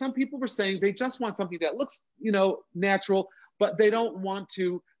part because some people were saying they just want something that looks, you know, natural, but they don't want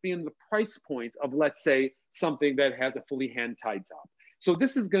to be in the price points of, let's say, something that has a fully hand-tied top. So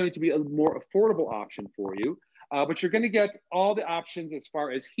this is going to be a more affordable option for you, but you're going to get all the options as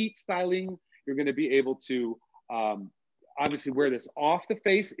far as heat styling. You're going to be able to obviously wear this off the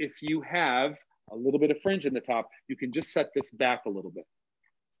face. If you have a little bit of fringe in the top, you can just set this back a little bit.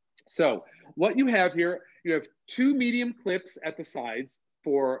 So what you have here, you have 2 medium clips at the sides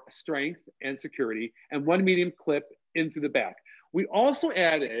for strength and security, and 1 medium clip into the back. We also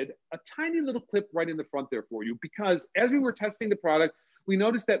added a tiny little clip right in the front there for you because as we were testing the product, we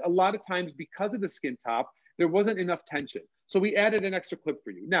noticed that a lot of times because of the skin top, there wasn't enough tension. So we added an extra clip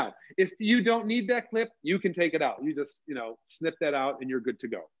for you. Now, if you don't need that clip, you can take it out. You just, you know, snip that out and you're good to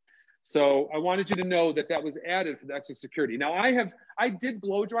go. So I wanted you to know that that was added for the extra security. Now I did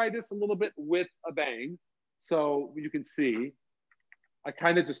blow dry this a little bit with a bang. So you can see, I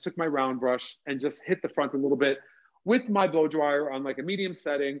kind of just took my round brush and just hit the front a little bit with my blow dryer on like a medium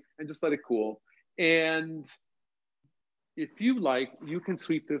setting and just let it cool. And if you like, you can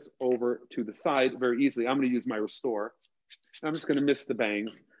sweep this over to the side very easily. I'm going to use my Restore. I'm just going to miss the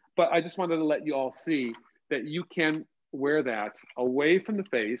bangs, but I just wanted to let you all see that you can wear that away from the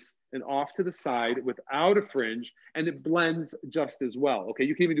face and off to the side without a fringe, and it blends just as well. Okay,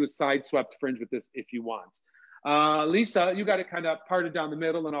 you can even do a side swept fringe with this if you want. Lisa, you got it kind of parted down the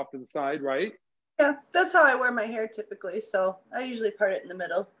middle and off to the side, right? Yeah, that's how I wear my hair typically. So I usually part it in the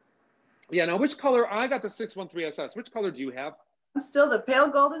middle. Yeah, now which color? I got the 613SS. Which color do you have? I'm still the pale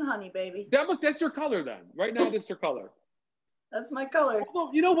golden honey, baby. That's your color then. Right now, that's your color. That's my color.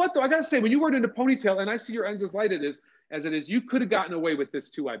 Although, you know what though? I gotta say, when you wear it in a ponytail and I see your ends as light as it is, you could have gotten away with this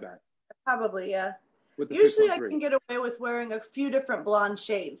too, I bet. Probably, yeah. With the Usually I can get away with wearing a few different blonde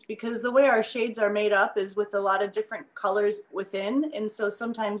shades because the way our shades are made up is with a lot of different colors within. And so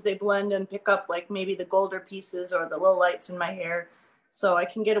sometimes they blend and pick up like maybe the golder pieces or the low lights in my hair. So I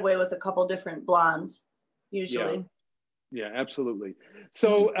can get away with a couple different blondes usually. Yeah, absolutely.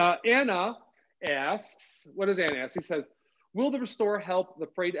 So Anna asks, what does Anna ask? She says, will the Restore help the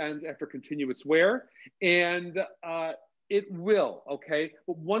frayed ends after continuous wear? And it will, okay?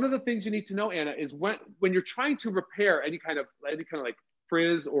 But one of the things you need to know, Anna, is when you're trying to repair any kind of like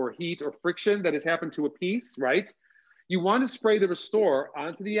frizz or heat or friction that has happened to a piece, right? You want to spray the Restore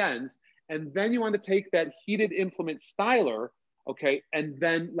onto the ends, and then you want to take that heated implement styler, okay, and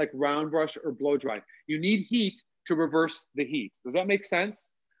then like round brush or blow dry. You need heat to reverse the heat. Does that make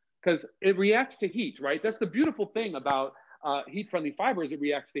sense? Because it reacts to heat, right? That's the beautiful thing about heat-friendly fibers, it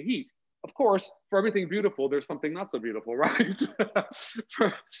reacts to heat. Of course, for everything beautiful, there's something not so beautiful, right?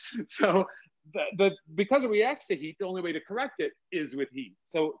 So because it reacts to heat, the only way to correct it is with heat.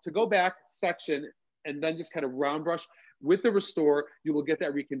 So to go back, section, and then just kind of round brush with the Restore, you will get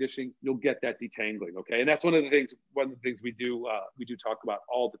that reconditioning, you'll get that detangling, okay? And that's one of the things we do talk about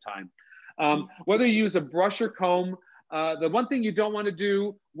all the time. Whether you use a brush or comb, the one thing you don't want to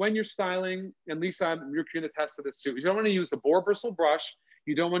do when you're styling, and Lisa, you're going to attest to this too, is you don't want to use a boar bristle brush.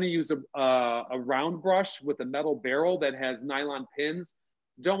 You don't want to use a round brush with a metal barrel that has nylon pins.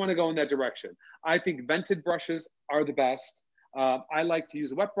 Don't want to go in that direction. I think vented brushes are the best. I like to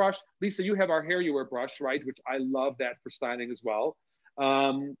use a wet brush. Lisa, you have our HairUWear brush, right? Which I love that for styling as well.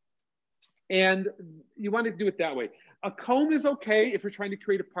 And you want to do it that way. A comb is okay if you're trying to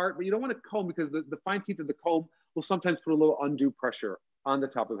create a part, but you don't want to comb because the fine teeth of the comb will sometimes put a little undue pressure on the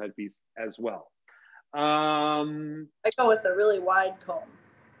top of the headpiece as well. I go with a really wide comb.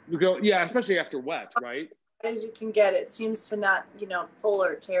 You go, yeah, especially after wet, right? As you can get, it seems to not, pull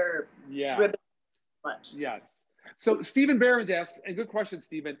or tear ribbon much. Yes. So Stephen Barons asks, and good question,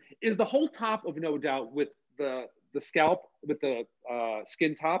 Stephen, is the whole top of No Doubt with the scalp, with the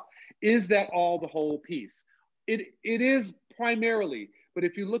skin top, is that all the whole piece? It is primarily, but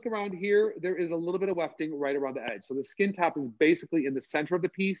if you look around here, there is a little bit of wefting right around the edge. So the skin top is basically in the center of the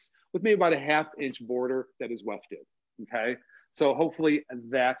piece with maybe about a 1/2 inch border that is wefted, okay? So hopefully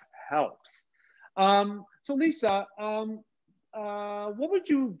that helps. So Lisa, what would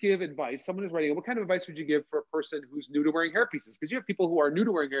you give advice? Someone is writing, what kind of advice would you give for a person who's new to wearing hair pieces? Because you have people who are new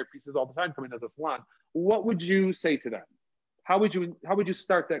to wearing hair pieces all the time coming to the salon. What would you say to them? How would you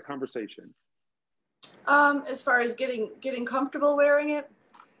start that conversation? As far as getting comfortable wearing it.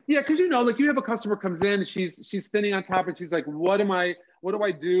 Yeah, because like you have a customer comes in, she's thinning on top, and she's like, what do I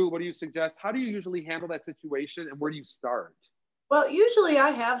do? What do you suggest? How do you usually handle that situation, and where do you start? Well, usually I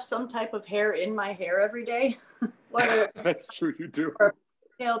have some type of hair in my hair every day, whether That's true, you do. Or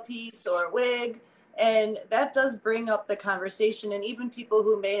a tail piece or a wig, and that does bring up the conversation. And even people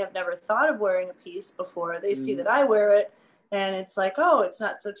who may have never thought of wearing a piece before, they see that I wear it, and it's like, oh, it's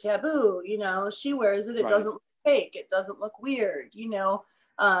not so taboo. She wears it. It doesn't look fake. It doesn't look weird.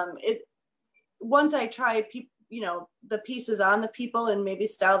 Once I try the pieces on the people and maybe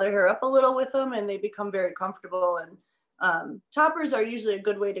style their hair up a little with them, and they become very comfortable. And toppers are usually a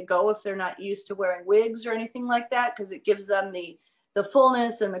good way to go if they're not used to wearing wigs or anything like that, because it gives them the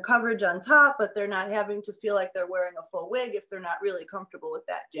fullness and the coverage on top, but they're not having to feel like they're wearing a full wig if they're not really comfortable with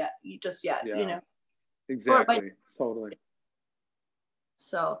that yet. Exactly. Totally.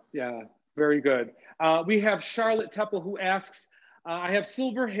 So yeah, very good. We have Charlotte Teppel who asks, I have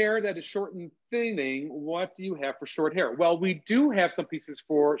silver hair that is short and thinning. What do you have for short hair? Well, we do have some pieces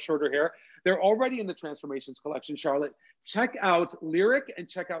for shorter hair. They're already in the Transformations collection, Charlotte. Check out Lyric and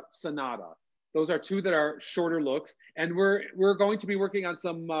check out Sonata. Those are two that are shorter looks. And we're going to be working on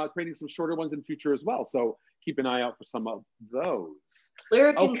some creating some shorter ones in the future as well. So keep an eye out for some of those.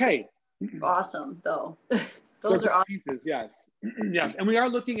 Lyric and awesome, though. Those are awesome pieces, yes. Yes. And we are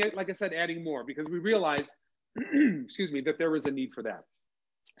looking at, like I said, adding more because we realize excuse me, that there is a need for that.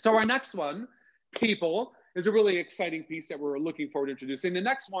 So our next one, people, is a really exciting piece that we're looking forward to introducing. The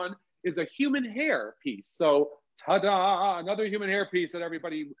next one is a human hair piece. So ta-da, another human hair piece that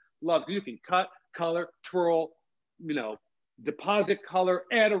everybody loves. You can cut, color, twirl, deposit color,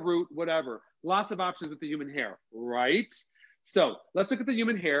 add a root, whatever. Lots of options with the human hair, right? So let's look at the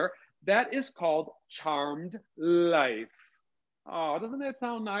human hair. That is called Charmed Life. Oh, doesn't that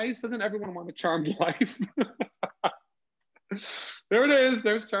sound nice? Doesn't everyone want a charmed life? There it is.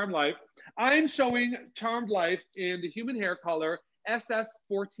 There's Charmed Life. I'm showing Charmed Life in the human hair color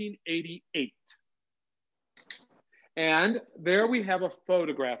SS1488. And there we have a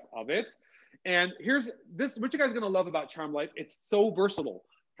photograph of it. And here's this, what you guys are going to love about Charmed Life. It's so versatile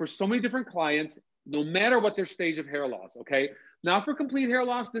for so many different clients, no matter what their stage of hair loss, okay? Now for complete hair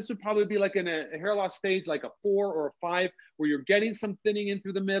loss, this would probably be like in a hair loss stage, like a 4 or a 5, where you're getting some thinning in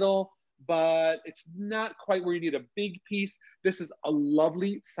through the middle, but it's not quite where you need a big piece. This is a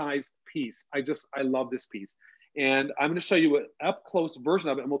lovely sized piece. I love this piece. And I'm gonna show you an up close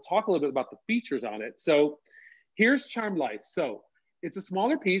version of it, and we'll talk a little bit about the features on it. So here's Charmed Life. So it's a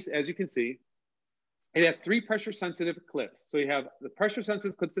smaller piece, as you can see. It has 3 pressure sensitive clips. So you have the pressure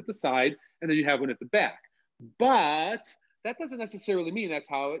sensitive clips at the side, and then you have one at the back. But that doesn't necessarily mean that's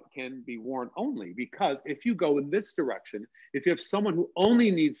how it can be worn only, because if you go in this direction, if you have someone who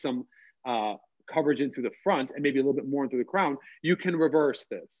only needs some coverage in through the front and maybe a little bit more into the crown, you can reverse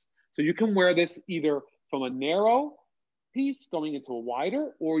this. So you can wear this either from a narrow piece going into a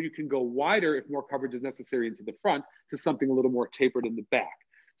wider, or you can go wider if more coverage is necessary into the front to something a little more tapered in the back.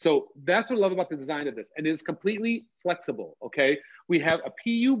 So that's what I love about the design of this. And it is completely flexible, okay? We have a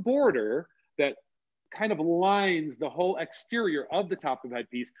PU border that kind of lines the whole exterior of the top of the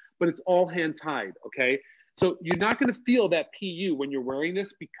headpiece, but it's all hand tied, okay? So you're not gonna feel that PU when you're wearing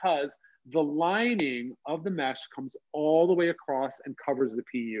this, because the lining of the mesh comes all the way across and covers the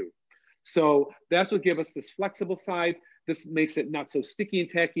PU. So that's what gives us this flexible side. This makes it not so sticky and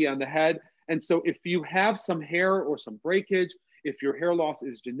tacky on the head. And so if you have some hair or some breakage, if your hair loss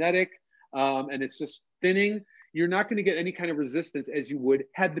is genetic and it's just thinning, you're not gonna get any kind of resistance as you would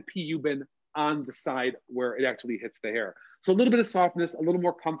had the PU been on the side where it actually hits the hair. So a little bit of softness, a little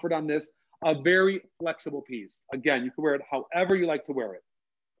more comfort on this, a very flexible piece. Again, you can wear it however you like to wear it.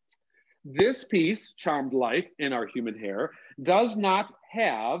 This piece, Charmed Life in our human hair, does not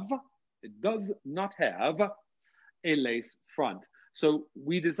have a lace front. So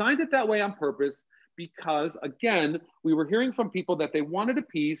we designed it that way on purpose because, again, we were hearing from people that they wanted a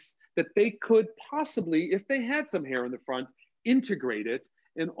piece that they could possibly, if they had some hair in the front, integrate it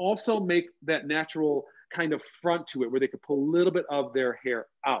and also make that natural kind of front to it where they could pull a little bit of their hair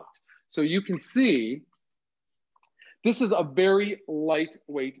out. So you can see, this is a very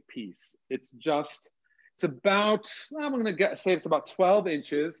lightweight piece. It's about, I'm gonna say it's about 12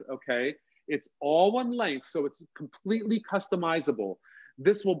 inches, okay? It's all one length, so it's completely customizable.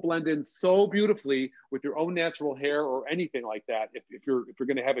 This will blend in so beautifully with your own natural hair or anything like that. If you're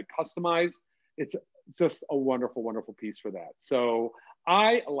gonna have it customized, it's just a wonderful, wonderful piece for that. So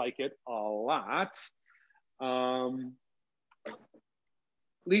I like it a lot.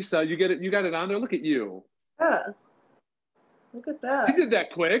 Lisa, you get it. You got it on there. Look at you. Yeah, look at that. You did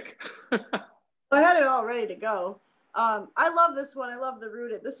that quick. I had it all ready to go. I love this one. I love the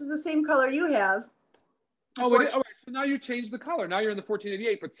rooted. This is the same color you have. Oh, it is? All right. So now you changed the color. Now you're in the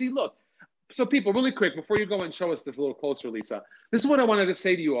 1488. But see, look. So people, really quick, before you go and show us this a little closer, Lisa, this is what I wanted to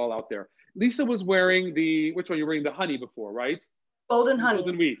say to you all out there. Lisa was wearing which one? You were wearing the honey before, right? Golden honey.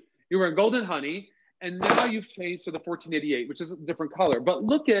 Golden wheat. You were in golden honey. And now you've changed to the 1488, which is a different color. But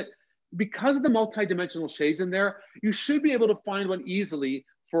look at, because of the multi-dimensional shades in there, you should be able to find one easily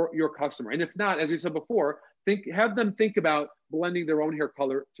for your customer. And if not, as we said before, have them think about blending their own hair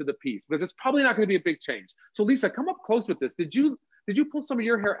color to the piece, because it's probably not going to be a big change. So Lisa, come up close with this. Did you pull some of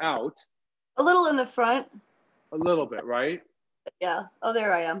your hair out? A little in the front. A little bit, right? Yeah. Oh,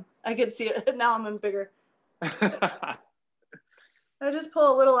 there I am. I can see it. Now I'm in bigger. I just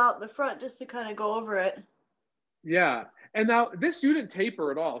pull a little out in the front just to kind of go over it. Yeah. And now this, you didn't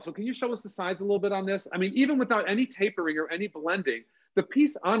taper at all. So can you show us the sides a little bit on this? I mean, even without any tapering or any blending, the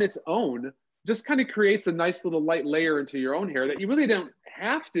piece on its own just kind of creates a nice little light layer into your own hair that you really don't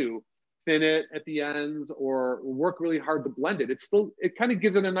have to thin it at the ends or work really hard to blend it. It kind of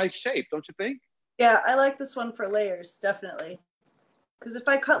gives it a nice shape, don't you think? Yeah, I like this one for layers, definitely. Because if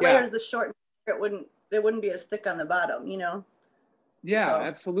I cut layers this short, it wouldn't be as thick on the bottom, you know? Yeah, so,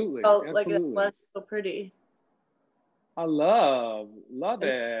 absolutely. Oh, absolutely. like that's so pretty. I love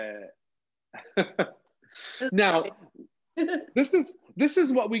it. Now, this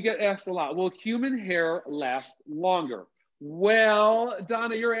is what we get asked a lot. Will human hair last longer? Well,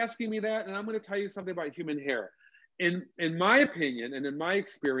 Donna, you're asking me that, and I'm going to tell you something about human hair. In my opinion and in my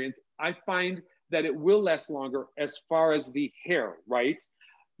experience, I find that it will last longer as far as the hair, right?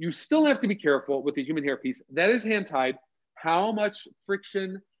 You still have to be careful with the human hair piece. That is hand-tied. How much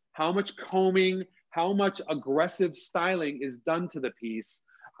friction, how much combing, how much aggressive styling is done to the piece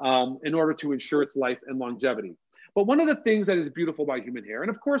in order to ensure its life and longevity. But one of the things that is beautiful about human hair, and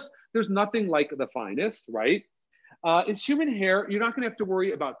of course, there's nothing like the finest, right? It's human hair. You're not going to have to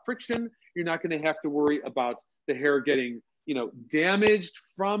worry about friction. You're not going to have to worry about the hair getting, damaged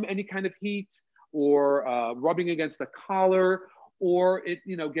from any kind of heat or rubbing against the collar or it,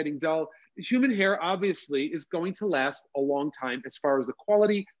 getting dull. Human hair obviously is going to last a long time as far as the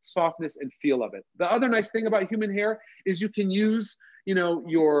quality, softness, and feel of it. The other nice thing about human hair is you can use,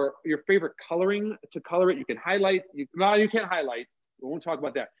 your favorite coloring to color it. You can highlight. You can't highlight. We won't talk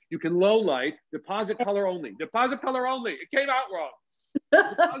about that. You can low light, deposit color only. Deposit color only. It came out wrong.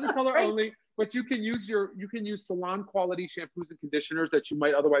 Deposit color only. But you can use salon quality shampoos and conditioners that you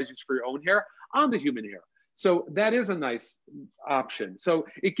might otherwise use for your own hair on the human hair. So that is a nice option. So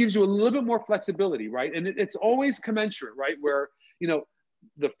it gives you a little bit more flexibility, right? And it's always commensurate, right? Where,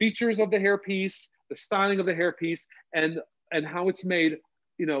 the features of the hairpiece, the styling of the hairpiece, and how it's made,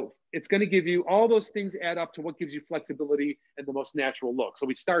 it's going to give you all those things add up to what gives you flexibility and the most natural look. So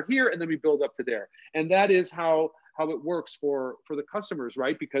we start here and then we build up to there. And that is how it works for the customers,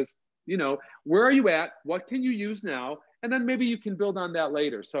 right? Because, where are you at? What can you use now? And then maybe you can build on that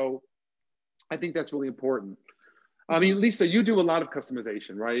later. So I think that's really important. I mean, Lisa, you do a lot of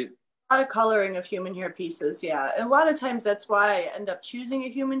customization, right? A lot of coloring of human hair pieces, yeah. And a lot of times that's why I end up choosing a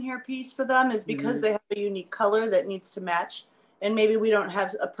human hair piece for them, is because they have a unique color that needs to match. And maybe we don't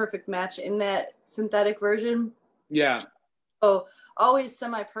have a perfect match in that synthetic version. Yeah. So always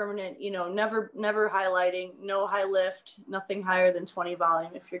semi-permanent, never highlighting, no high lift, nothing higher than 20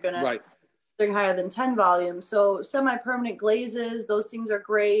 volume if you're going to bring higher than 10 volume. So semi-permanent glazes, those things are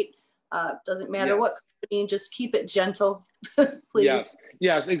great. Doesn't matter what company, just keep it gentle, please.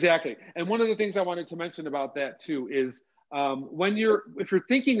 Yes, exactly. And one of the things I wanted to mention about that too is if you're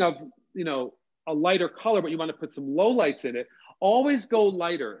thinking of, a lighter color, but you want to put some low lights in it, always go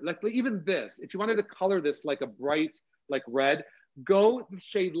lighter. Like even this, if you wanted to color this like a bright, like red, go the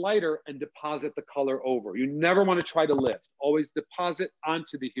shade lighter and deposit the color over. You never want to try to lift. Always deposit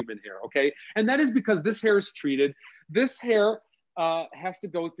onto the human hair, okay? And that is because this hair is treated. This hair has to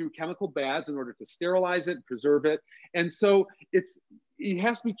go through chemical baths in order to sterilize it, preserve it. And so it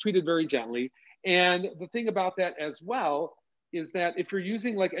has to be treated very gently. And the thing about that as well is that if you're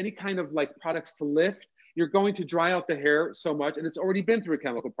using like any kind of like products to lift, you're going to dry out the hair so much, and it's already been through a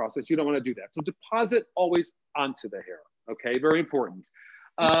chemical process. You don't want to do that. So deposit always onto the hair. Okay, very important.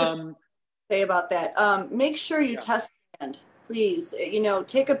 Say about that. Make sure you test hand, please.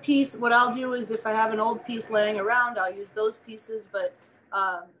 Take a piece. What I'll do is if I have an old piece laying around, I'll use those pieces. But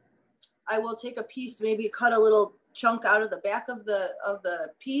I will take a piece, maybe cut a little chunk out of the back of the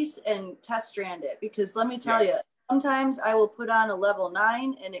piece and test strand it, because let me tell you, sometimes I will put on a level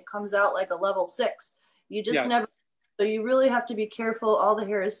 9 and it comes out like a level 6. You just never. So you really have to be careful. All the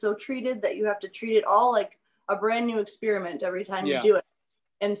hair is so treated that you have to treat it all like a brand new experiment every time you do it.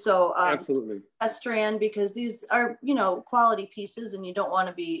 And so absolutely, test strand, because these are, you know, quality pieces, and you don't want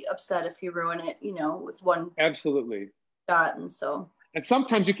to be upset if you ruin it, you know, with one shot. And so. And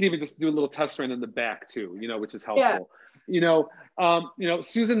sometimes you can even just do a little test strand in the back too, you know, which is helpful. You know,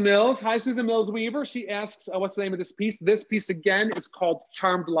 Susan Mills. Hi, Susan Mills Weaver. She asks, what's the name of this piece? This piece again is called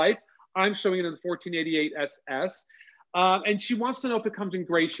Charmed Life. I'm showing it in the 1488 SS. And she wants to know if it comes in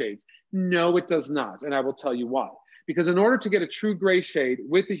gray shades. No, it does not. And I will tell you why. Because in order to get a true gray shade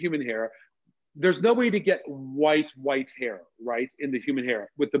with the human hair, there's no way to get white hair, right, in the human hair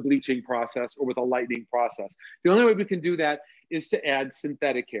with the bleaching process or with a lightening process. The only way we can do that is to add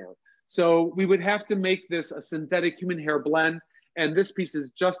synthetic hair. So we would have to make this a synthetic human hair blend, and this piece is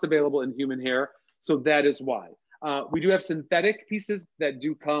just available in human hair. So that is why. We do have synthetic pieces that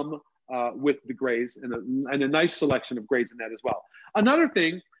do come with the grays, and a nice selection of grays in that as well. Another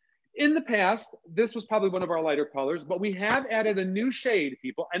thing, in the past, this was probably one of our lighter colors, but we have added a new shade,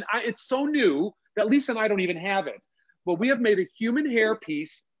 people, and it's so new that Lisa and I don't even have it. But we have made a human hair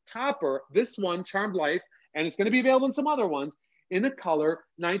piece topper, this one, Charmed Life, and it's going to be available in some other ones, in the color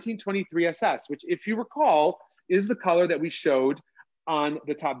 1923 SS, which, if you recall, is the color that we showed on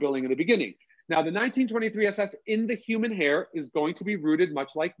the top billing in the beginning. Now, the 1923 SS in the human hair is going to be rooted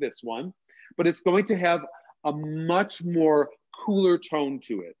much like this one, but it's going to have a much more cooler tone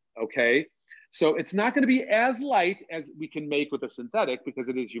to it. Okay, so it's not going to be as light as we can make with a synthetic because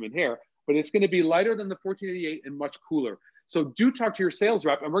it is human hair, but it's going to be lighter than the 1488 and much cooler. So do talk to your sales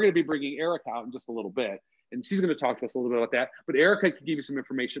rep, and we're going to be bringing Erica out in just a little bit, and she's going to talk to us a little bit about that. But Erica can give you some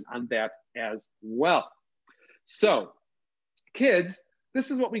information on that as well. So, kids,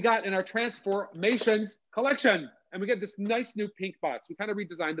 this is what we got in our Transformations collection, and we got this nice new pink box. We kind of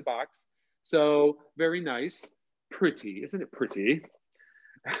redesigned the box, so very nice, pretty, isn't it pretty?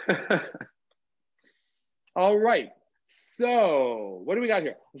 All right, so what do we got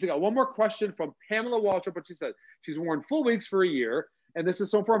here? We got one more question from Pamela Walter, but she said she's worn full wigs for a year, and this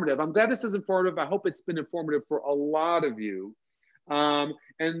is so informative. I'm glad this is informative. I hope it's been informative for a lot of you. But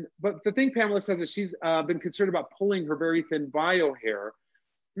the thing Pamela says is she's been concerned about pulling her very thin bio hair.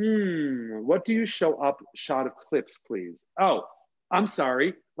 What do you show up shot of clips, please? Oh, I'm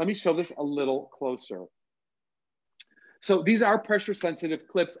sorry. Let me show this a little closer. So these are pressure sensitive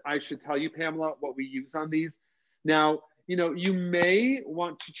clips. I should tell you, Pamela, what we use on these. Now, you know, you may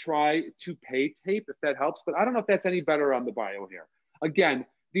want to try toupee tape if that helps, but I don't know if that's any better on the bio hair. Again,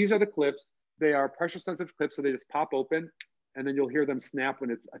 these are the clips. They are pressure sensitive clips, so they just pop open and then you'll hear them snap when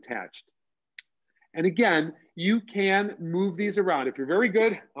it's attached. And again, you can move these around. If you're very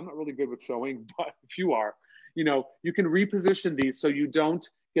good, I'm not really good with sewing, but if you are, you know, you can reposition these so you don't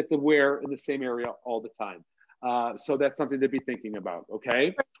get the wear in the same area all the time. So that's something to be thinking about,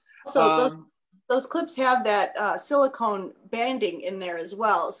 okay? So those clips have that silicone banding in there as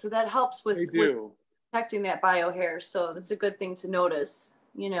well. So that helps with protecting that bio hair. So that's a good thing to notice,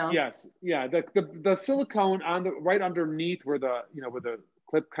 you know? Yes, yeah, the silicone on the right underneath where the, you know, where the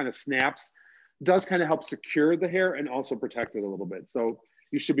clip kind of snaps does kind of help secure the hair and also protect it a little bit. So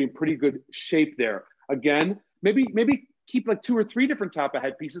you should be in pretty good shape there. Again, maybe keep like 2 or 3 different top of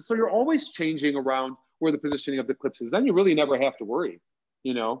head pieces so you're always changing around where the positioning of the clips is. Then you really never have to worry,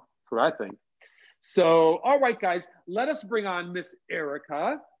 you know, that's what I think. So, all right, guys, let us bring on Miss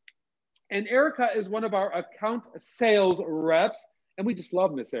Erica. And Erica is one of our account sales reps. And we just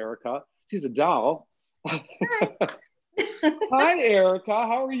love Miss Erica. She's a doll. Hi. Hi, Erica.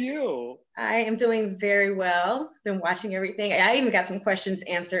 How are you? I am doing very well. Been watching everything. I even got some questions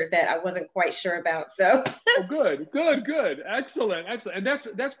answered that I wasn't quite sure about. So oh, good. Excellent. And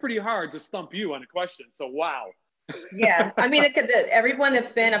that's pretty hard to stump you on a question. So wow. Yeah, I mean, everyone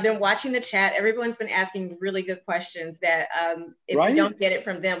I've been watching the chat. Everyone's been asking really good questions that if we don't get it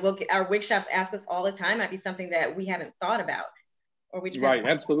from them, our wig shops ask us all the time. Might be something that we haven't thought about, or we just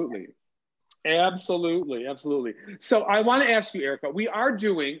absolutely. So I want to ask you, Erica,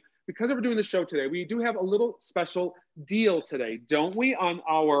 because we're doing the show today, we do have a little special deal today, don't we, on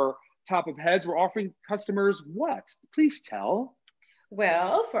our top of heads? We're offering customers what? Please tell.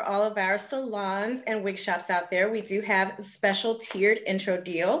 Well, for all of our salons and wig shops out there, we do have a special tiered intro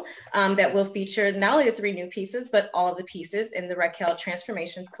deal that will feature not only the 3 new pieces, but all of the pieces in the Raquel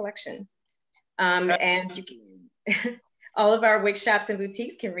Transformations collection. And all of our wig shops and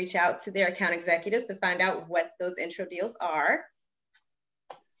boutiques can reach out to their account executives to find out what those intro deals are.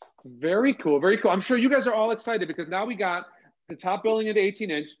 Very cool. Very cool. I'm sure you guys are all excited because now we got the top billing at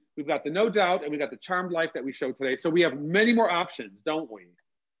 18-inch. We've got the No Doubt, and we got the Charmed Life that we showed today. So we have many more options, don't we?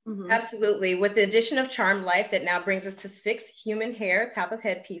 Mm-hmm. Absolutely. With the addition of Charmed Life, that now brings us to 6 human hair top of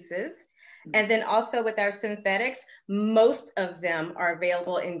head pieces. And then also with our synthetics, most of them are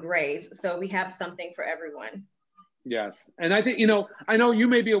available in grays. So we have something for everyone. Yes. And I think, I know you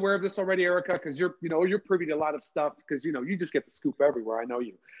may be aware of this already, Erica, because you're privy to a lot of stuff because, you just get the scoop everywhere. I know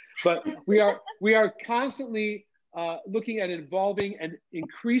you. But we are constantly looking at evolving and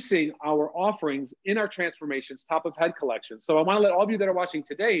increasing our offerings in our transformations top of head collection. So I want to let all of you that are watching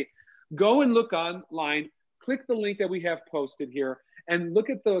today go and look online, click the link that we have posted here, and look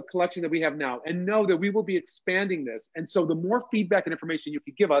at the collection that we have now and know that we will be expanding this. And so the more feedback and information you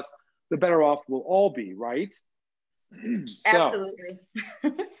can give us, the better off we'll all be, right? Absolutely.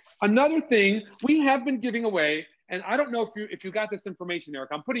 Another thing we have been giving away, and I don't know if you got this information,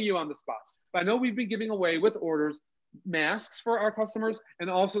 Eric, I'm putting you on the spot, but I know we've been giving away with orders masks for our customers and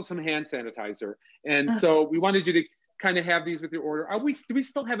also some hand sanitizer. And so we wanted you to kind of have these with your order. Do we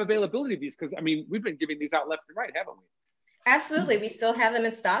still have availability of these? Because we've been giving these out left and right, haven't we? Absolutely. We still have them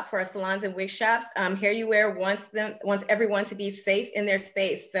in stock for our salons and wig shops. HairUWear wants everyone to be safe in their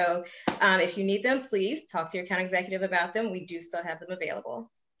space. So if you need them, please talk to your account executive about them. We do still have them available.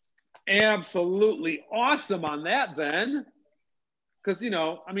 Absolutely awesome on that then. Because,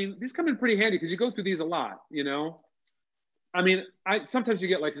 these come in pretty handy because you go through these a lot, sometimes you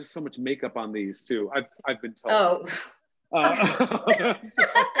get like just so much makeup on these too. I've been told. Oh.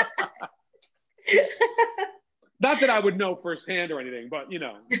 Not that I would know firsthand or anything, but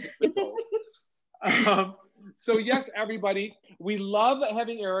so yes, everybody, we love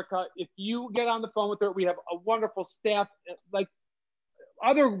having Erica. If you get on the phone with her, we have a wonderful staff, like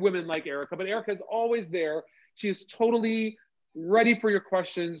other women like Erica, but Erica is always there. She is totally ready for your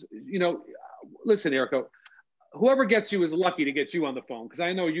questions. Listen, Erica, whoever gets you is lucky to get you on the phone because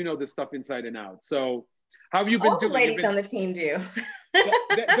I know you know this stuff inside and out. So how have you been doing? All the ladies on the team do.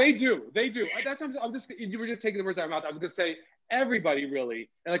 They do. That's you were just taking the words out of my mouth. I was going to say everybody really.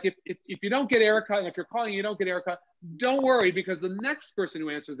 And like if you don't get Erica, and if you're calling you don't get Erica, don't worry because the next person who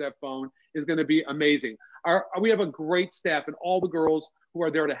answers that phone is going to be amazing. We have a great staff and all the girls who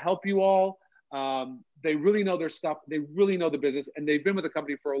are there to help you all. They really know their stuff. They really know the business, and they've been with the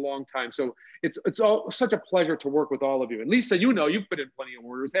company for a long time. So it's all such a pleasure to work with all of you. And Lisa, you've put in plenty of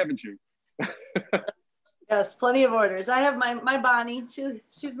orders, haven't you? Yes, plenty of orders. I have my Bonnie.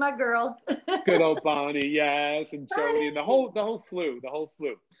 She's my girl. Good old Bonnie, yes, and Jody, and the whole slew.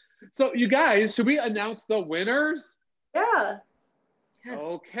 So you guys, should we announce the winners? Yeah. Yes.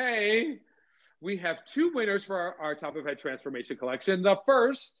 Okay. We have 2 winners for our top of head transformation collection. The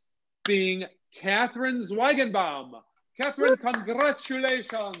first being Catherine Zweigenbaum. Catherine,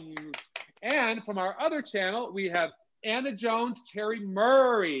 congratulations. And from our other channel, we have Anna Jones, Terry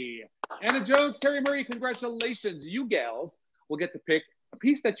Murray. Anna Jones, Terry Murray, congratulations. You gals will get to pick a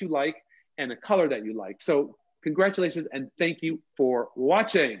piece that you like and a color that you like. So congratulations and thank you for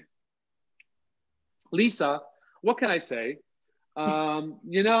watching. Lisa, what can I say?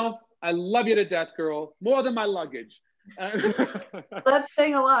 I love you to death, girl, more than my luggage. That's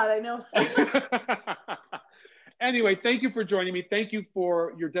saying a lot, I know. Anyway, thank you for joining me. Thank you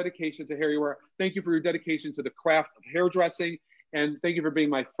for your dedication to HairUWear. Thank you for your dedication to the craft of hairdressing. And thank you for being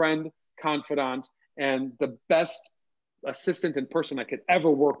my friend, confidant, and the best assistant and person I could ever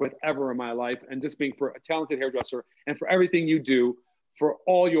work with ever in my life. And just being for a talented hairdresser and for everything you do for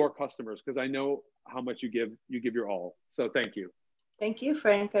all your customers, because I know how much you give your all. So thank you. Thank you,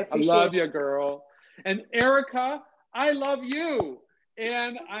 Frank. I appreciate it. I love you, girl. And Erica, I love you.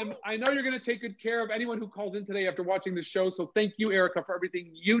 And I know you're going to take good care of anyone who calls in today after watching the show. So thank you, Erica, for everything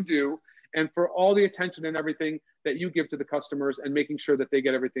you do and for all the attention and everything that you give to the customers and making sure that they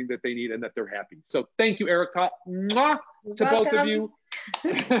get everything that they need and that they're happy. So thank you, Erica. Mwah, to both of you.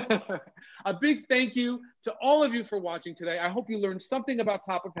 A big thank you to all of you for watching today. I hope you learned something about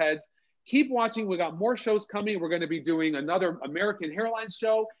top of heads. Keep watching. We got more shows coming. We're going to be doing another American Hairline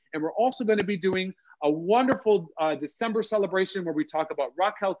show. And we're also going to be doing a wonderful December celebration where we talk about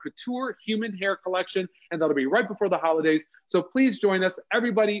Raquel Couture Human Hair Collection. And that'll be right before the holidays. So please join us.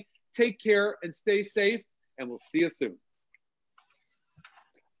 Everybody, take care and stay safe. And we'll see you soon.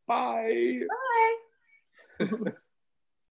 Bye. Bye.